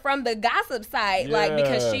it from the gossip site. Yeah. Like,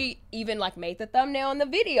 because she even like made the thumbnail in the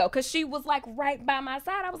video because she was like right by my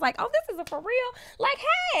side. I was like, oh, this is for real? Like,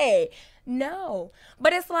 hey. No,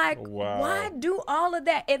 but it's like, Wow. why do all of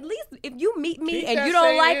that? At least if you meet me Keep and that you don't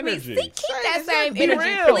same like energy. me, keep that same Be energy.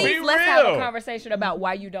 real, Please, be let's have real. a conversation about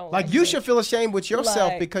why you don't Like like you me. should feel ashamed with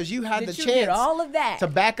yourself Like, because you had that the you did chance all of that. to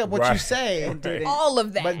back up what you Right. say, Didn't. all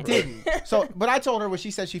of that. but didn't. So, but I told her when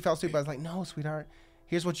she said she felt stupid, I was like, no, sweetheart.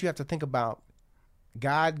 Here's what you have to think about.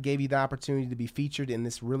 God gave you the opportunity to be featured in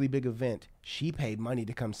this really big event. She paid money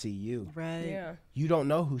to come see you. Right. Yeah, You don't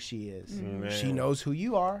know who she is. Man. She knows who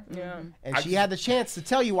you are. yeah. And she had the chance to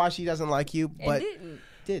tell you why she doesn't like you, And but didn't.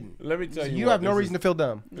 didn't. Let me tell you, You what, have no this reason to feel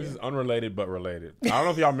dumb. This is unrelated but related. I don't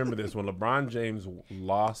know if y'all remember this when LeBron James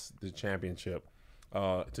lost the championship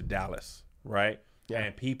to Dallas, right? Yeah.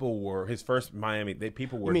 And people were his first Miami.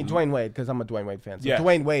 People were. You mean Dwayne Wade, because I'm a Dwayne Wade fan. So Yes.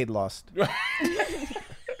 Dwayne Wade lost.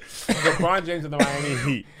 LeBron James in the Miami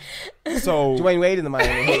Heat. So Dwayne Wade in the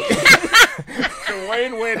Miami Heat.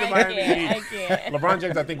 Dwayne Wade in the I Miami can't. I Heat. can't. LeBron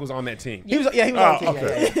James, I think, was on that team. He was on the Oh, team.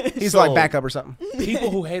 okay. Yeah. He's So- like backup or something. People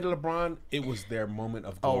who hated LeBron, it was their moment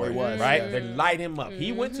of Oh, glory. it was, right? yeah. They light him up.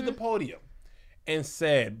 He went to the podium and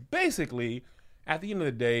said, basically, at the end of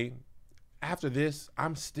the day, after this,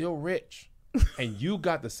 I'm still rich. And you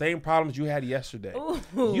got the same problems you had yesterday.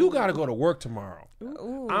 You got to go to work tomorrow.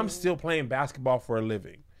 I'm still playing basketball for a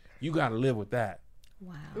living. You got to live with that.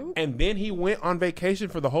 Wow. And then he went on vacation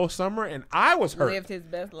for the whole summer, and I was hurt. Lived his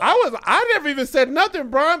best life. I never even said nothing,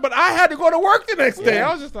 Brian, but I had to go to work the next day.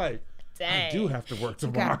 I was just like, Dang. I do have to work got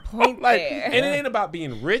a tomorrow. point like, there. and it ain't about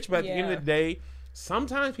being rich, but at the end Yeah. of the day,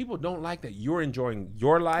 sometimes people don't like that you're enjoying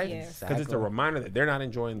your life Yes. because it's a reminder that they're not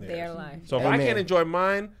enjoying theirs. Their life. So if I Amen. can't enjoy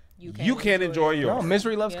mine, You you can't can't enjoy enjoy yours. No,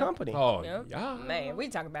 misery loves Yep. company. Oh, Yep. yeah. Man, we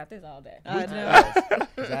talk about this all day. I know.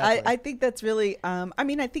 Exactly. I think that's really I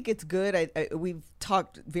mean I think it's good. We've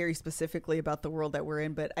talked very specifically about the world that we're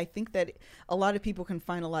in, but I think that a lot of people can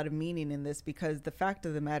find a lot of meaning in this because the fact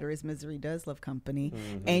of the matter is misery does love company,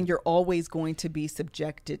 and you're always going to be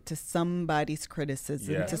subjected to somebody's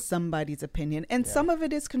criticism, Yeah. to somebody's opinion, and some of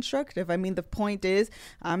it is constructive. I mean, the point is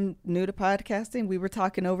I'm new to podcasting. We were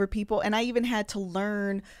talking over people, and I even had to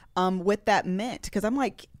learn what that meant because I'm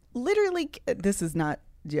like, literally, this is not.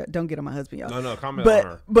 Yeah, don't get on my husband, y'all. No, comment on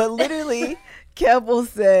her. But literally, Kev will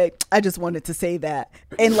say, I just wanted to say that.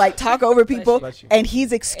 And like talk over people, Bless you. and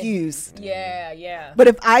he's excused. Yeah, yeah. But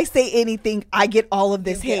if I say anything, I get all of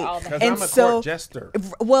this You get hate. all the Because hate. And I'm a so, court jester.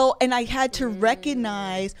 well, and I had to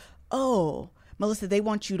recognize, oh, Melissa, they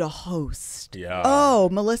want you to host. Yeah. Oh,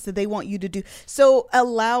 Melissa, they want you to do. So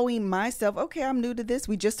allowing myself, okay, I'm new to this.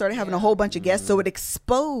 We just started having a whole bunch of guests. So it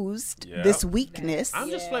exposed Yeah. this weakness. I'm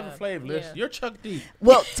just Flavor Flav, Liz. Yeah. You're Chuck D.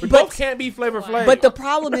 Well, We but both can't be Flavor Flav. but the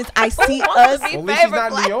problem is I see us. Well, at least she's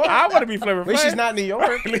not in New York. I want to be Flavor Flav. At least she's not in New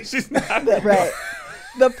York. At least she's not. Right.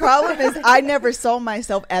 The problem is I never saw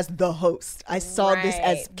myself as the host. I saw this as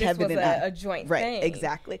Right. This Kevin was and I. a joint right, thing.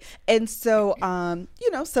 exactly. And so,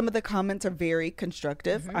 some of the comments are very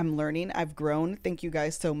constructive. I'm learning. I've grown. Thank you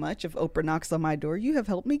guys so much. If Oprah knocks on my door, you have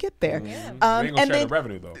helped me get there. We ain't gonna share the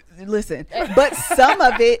revenue though. Listen, but some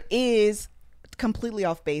of it is completely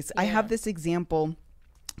off base. I have this example.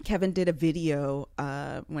 Kevin did a video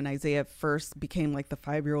when Isaiah first became like the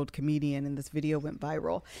 5-year-old comedian, and this video went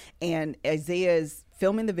viral. And Isaiah's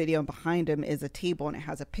filming the video, and behind him is a table, and it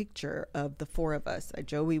has a picture of the 4 of us.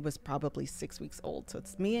 Joey was probably 6 weeks old. So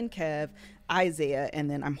it's me and Kev, Isaiah, and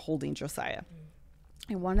then I'm holding Josiah.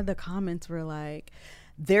 And one of the comments were like,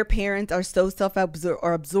 their parents are so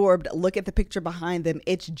self-absorbed. Look at the picture behind them.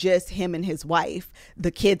 It's just him and his wife.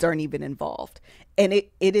 The kids aren't even involved. And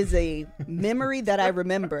it is a memory that I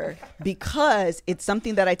remember because it's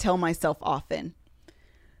something that I tell myself often.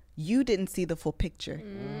 You didn't see the full picture.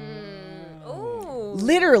 Ooh.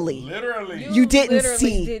 Literally. Literally. You didn't literally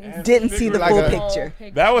see didn't see the Like full a- picture.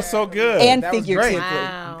 That was so good. And That was great. figuratively.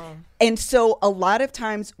 Wow. And so a lot of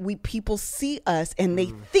times people see us and they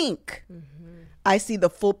think I see the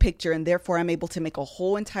full picture, and therefore I'm able to make a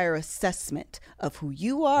whole entire assessment of who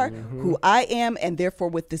you are, who I am, and therefore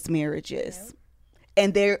what this marriage is.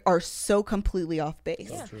 And they are so completely off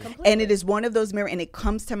base. And it is one of those and it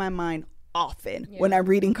comes to my mind often when I'm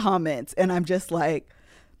reading comments, and I'm just like,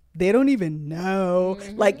 they don't even know.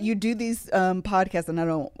 Like, you do these podcasts, and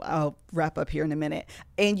I'll wrap up here in a minute.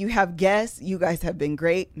 And you have guests. You guys have been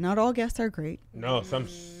great. Not all guests are great. No,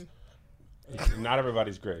 not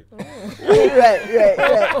everybody's great. right.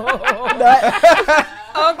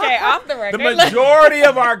 Okay, off the The record. majority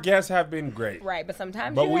of our guests have been great. Right, but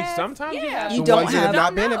sometimes But you we have, sometimes you have You The don't ones that have have-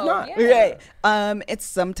 not been, if No, not. yeah. Right. It's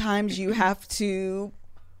sometimes you have to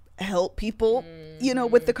help people,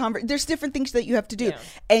 with the there's different things that you have to do. Yeah.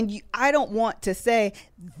 And I don't want to say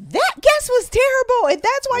that guest this was terrible, and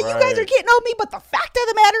that's why you guys are getting on me. But the fact of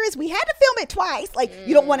the matter is, we had to film it twice. Like,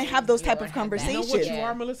 you don't want to have those type of conversations. You know what you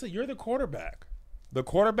are, Melissa? You're the quarterback. The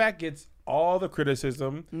quarterback gets all the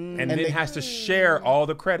criticism and then has to share all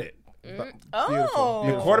the credit. Oh,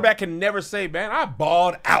 The quarterback can never say, "Man, I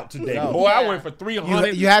balled out today. Boy, I went for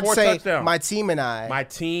 300. You have to say, touchdowns. my team and I. My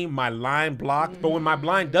team, my line blocked. But when my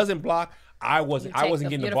line doesn't block, I wasn't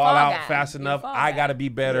getting the ball fall out guy. fast You're enough. the fall I guy. got to be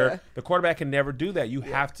better. Yeah. The quarterback can never do that. You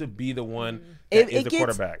have to be the one that is the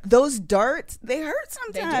quarterback. Those darts, they hurt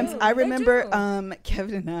sometimes. do. I They remember do.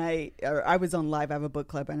 Kevin and I was on live. I have a book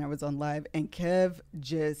club, and I was on live, and Kev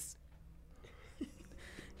just.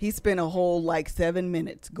 He spent a whole 7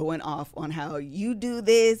 minutes going off on how you do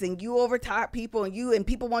this and you overtop people and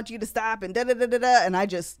people want you to stop and da da da da da. And I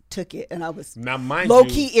just took it and I was Now, mind low you,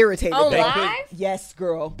 key irritated. Oh, They live? could- Yes,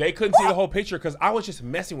 girl. They couldn't see the whole picture because I was just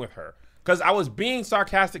messing with her. Because I was being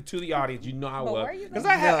sarcastic to the audience. You know I But was. were you Because though?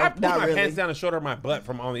 I put not my really. pants down and showed her my butt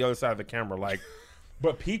from on the other side of the camera.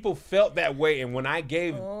 But people felt that way. And when I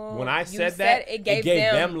said that, it gave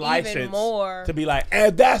them license even more. to be like,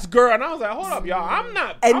 that's girl. And I was like, hold up, y'all.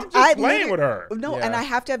 I'm just playing with her. No, Yeah. and I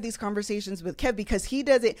have to have these conversations with Kev because he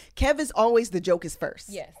does it. Kev is always the joke is first.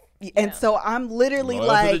 Yes. And Yeah. so I'm literally Loyal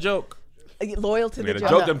to the like joke. loyal to the The joke.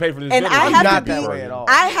 joke didn't pay for this And dinner. I I'm have not to that be, way at all.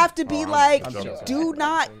 I have to be I'm like, joking. do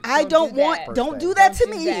not, I Don't don't do want, that. don't do that to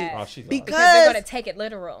Don't do me. that. Oh, she's Because Because they're going to take it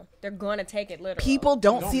literal. They're going to take it literal. people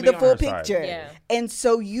don't Don't see be the on full her side. picture. Yeah. And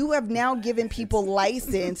so you have now given people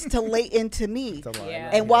license to lay into me. Yeah.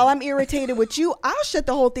 And while I'm irritated with you, I'll shut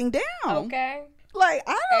the whole thing down. Okay. Like,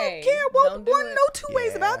 I don't Hey, care don't do one, it. no two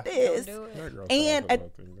ways Yeah. about this. Don't do it. That girl And said I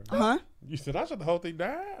shut the whole thing down. Huh? You said I shut the whole thing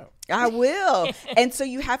down. I will. And so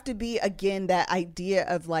you have to be, again, that idea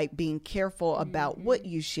of being careful about what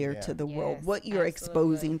you share to the world, Yes, what you're absolutely.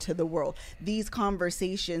 exposing to the world. These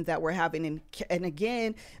conversations that we're having, and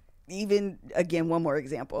again, one more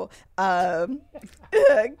example.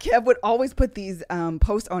 Kev would always put these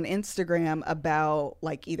posts on Instagram about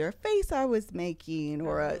either a face I was making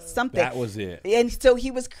or something. That was it. And so he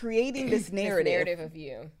was creating this narrative. This narrative of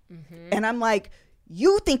you. And I'm like,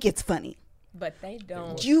 you think it's funny. But they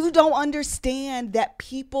don't. You don't understand that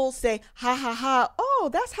people say, ha ha ha, oh,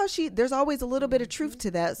 that's how there's always a little bit of truth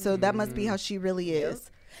to that. So that must be how she really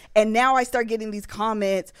is. And now I start getting these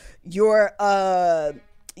comments,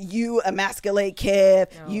 you emasculate Kev,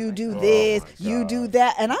 you do this, you do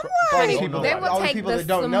that. And I'm all these like, people- They all will the take people the that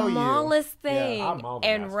don't know you. smallest thing I'm always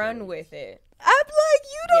and asking. run with it. I'm like,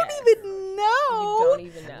 you don't Yes. even know. You don't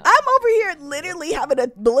even know. I'm over here literally having a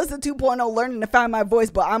Melissa 2.0 learning to find my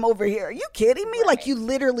voice, but I'm over here. Are you kidding me? Like, you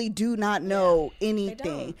literally do not know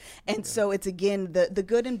anything. And so it's, again, the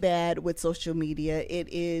good and bad with social media. It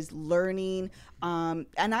is learning. And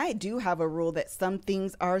I do have a rule that some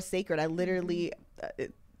things are sacred. I literally...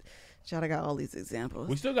 I got all these examples.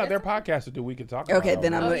 We still got their podcast to do. We can talk about Okay, it.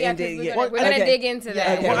 then I'm Oh, going to yeah, end 'cause it. we're gonna Okay. dig into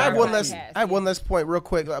that. okay. Well, I have one less. Podcast. I have one less point, real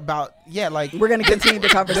quick, about We're going to continue the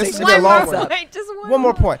conversation. This is a long one. Just One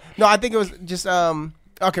more point. No, I think it was just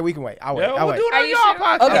Okay, we can wait. I'll wait. Yeah, I'll we'll wait. do it Are on you y'all sure?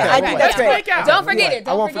 podcast. Okay, I think that's great. Don't forget it.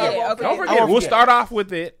 I won't Don't forget it. forget. Okay. Don't I forget. won't We'll forget. start off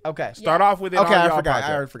with it. Okay. Start off with it. Okay, on I y'all forgot. podcast.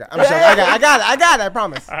 I already forgot. I'm sorry. I got it. I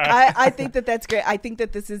promise. I think that's great. I think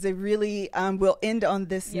that this is a really we'll end on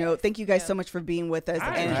this Yes. note. Thank you guys Yeah. so much for being with us.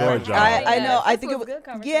 I And enjoyed y'all. I know. Yes, I this think it was was good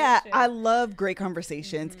yeah. conversation. I love great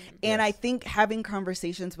conversations, and I think having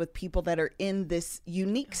conversations with people that are in this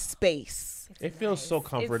unique space. It feels so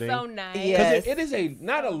comforting. It's so nice. Yeah. Because it is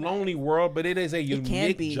not a lonely world, but it is a can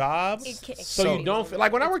unique be. job. It can- So you don't feel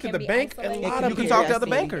like when I It worked at can the be bank, a isolating. lot It of You can be talk to other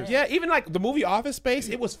interesting. bankers. Yeah, even like the movie Office Space,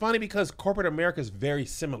 it was funny because corporate America is very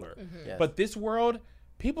similar. Yes. But this world,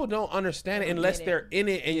 people don't understand it unless get it. they're in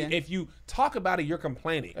it. And Yeah. if you talk about it, you're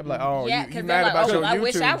complaining. I'm like, oh, Yeah, you 'cause they're mad like, about oh, your I YouTube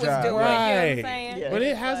wish I was job. doing it. Right. You know what I'm saying? Yeah. But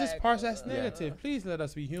it has its Like, parts that's negative. Please let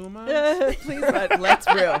us be human. Please let's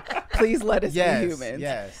real. Please let us Yes, be humans.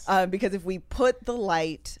 yes. Because if we put the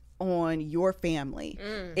light on your family,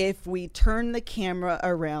 Mm. if we turn the camera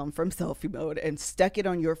around from selfie mode and stuck it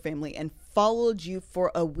on your family and followed you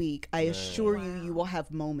for a week, I assure you will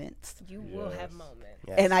have moments. You will have moments.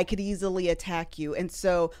 Yes. And I could easily attack you. And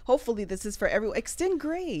so hopefully this is for everyone. Extend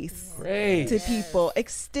grace Great. to people.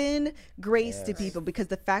 Extend grace to people, because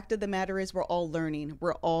the fact of the matter is we're all learning,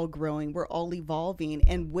 we're all growing, we're all evolving.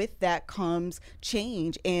 And with that comes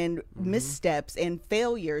change and missteps and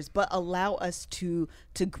failures, but allow us to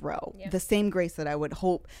grow. Yep. The same grace that I would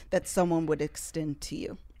hope that someone would extend to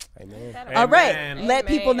you. Amen. All right. Amen. Let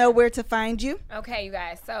people know Amen. where to find you. Okay, you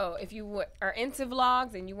guys. So if you are into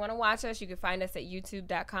vlogs and you want to watch us, you can find us at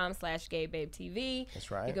youtube.com/GabeBabeTV.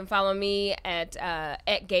 That's right. You can follow me at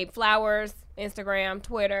Gabe Flowers, Instagram,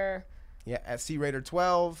 Twitter. Yeah, at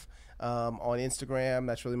CRaider12. on Instagram.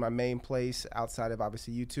 That's really my main place outside of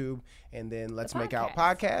obviously YouTube. And then Let's Make Out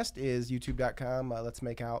podcast. Podcast is youtube.com. Let's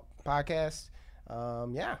Make Out Podcast.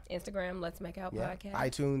 Yeah. Instagram, Let's Make Out Yeah. Podcast.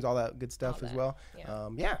 iTunes, all that good stuff All as that. well.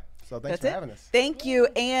 Yeah. So thanks That's for it. having us. Thank you.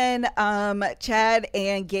 And Chad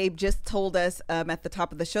and Gabe just told us at the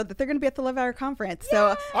top of the show that they're going to be at the Love Hour conference.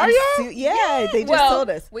 So Are y'all? they just told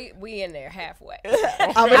us. We in there halfway.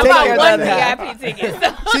 I'm I'm gonna take care about of one that half. VIP ticket.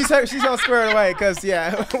 So She's gonna square it away because we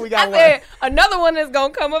got I one. said another one is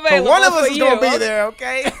gonna come But available. one of us for is you. gonna be there,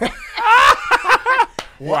 okay?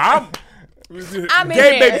 Well, I'm I'm in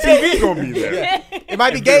Gabe there. Baby TV gonna be there. It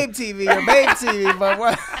might be Gabe TV or Babe TV, but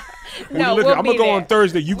what? No, Look, we'll I'm be gonna go there. on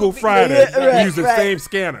Thursday. You go Friday. Yeah, right, We use the right. same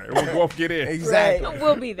scanner. We'll both get in. Exactly.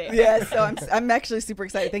 We'll be there. Yeah, so I'm actually super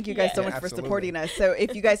excited. Thank you guys so Yeah. much for Absolutely. supporting us. So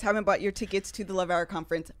if you guys haven't bought your tickets to the Love Hour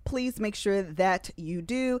conference, please make sure that you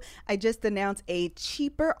do. I just announced a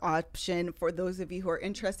cheaper option for those of you who are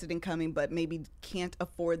interested in coming but maybe can't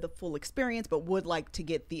afford the full experience but would like to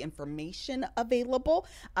get the information available.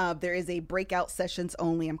 There is a breakout sessions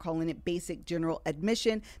only. I'm calling it basic general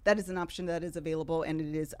admission. That is an option that is available, and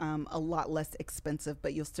it is a lot less expensive,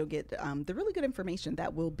 but you'll still get the really good information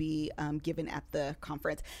that will be given at the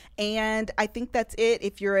conference. And I think that's it.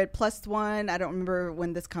 If you're at +1, I don't remember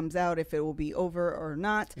when this comes out, if it will be over or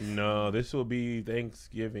not. No, this will be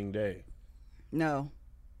Thanksgiving Day. No.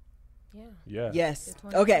 Yeah. Yeah. Yes.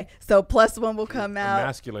 20. Okay. So +1 will come out.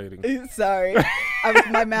 Emasculating. Sorry.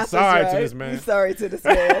 My math Sorry was to right. this man. Sorry to this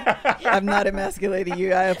man. I'm not emasculating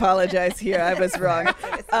you. I apologize here. I was wrong.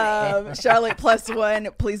 Charlotte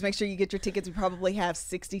 +1. Please make sure you get your tickets. We probably have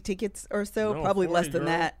 60 tickets or so. No, probably 40, less than girl.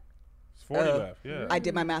 that. It's 40 Oh. left. Yeah. I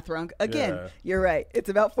did my math wrong. Again, Yeah. you're right. It's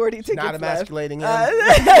about 40 tickets Not left. emasculating him.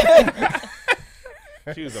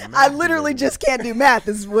 She was I literally just can't do math.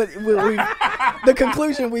 This is what the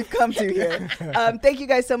conclusion we've come to here. Thank you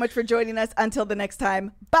guys so much for joining us. Until the next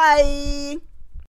time, bye.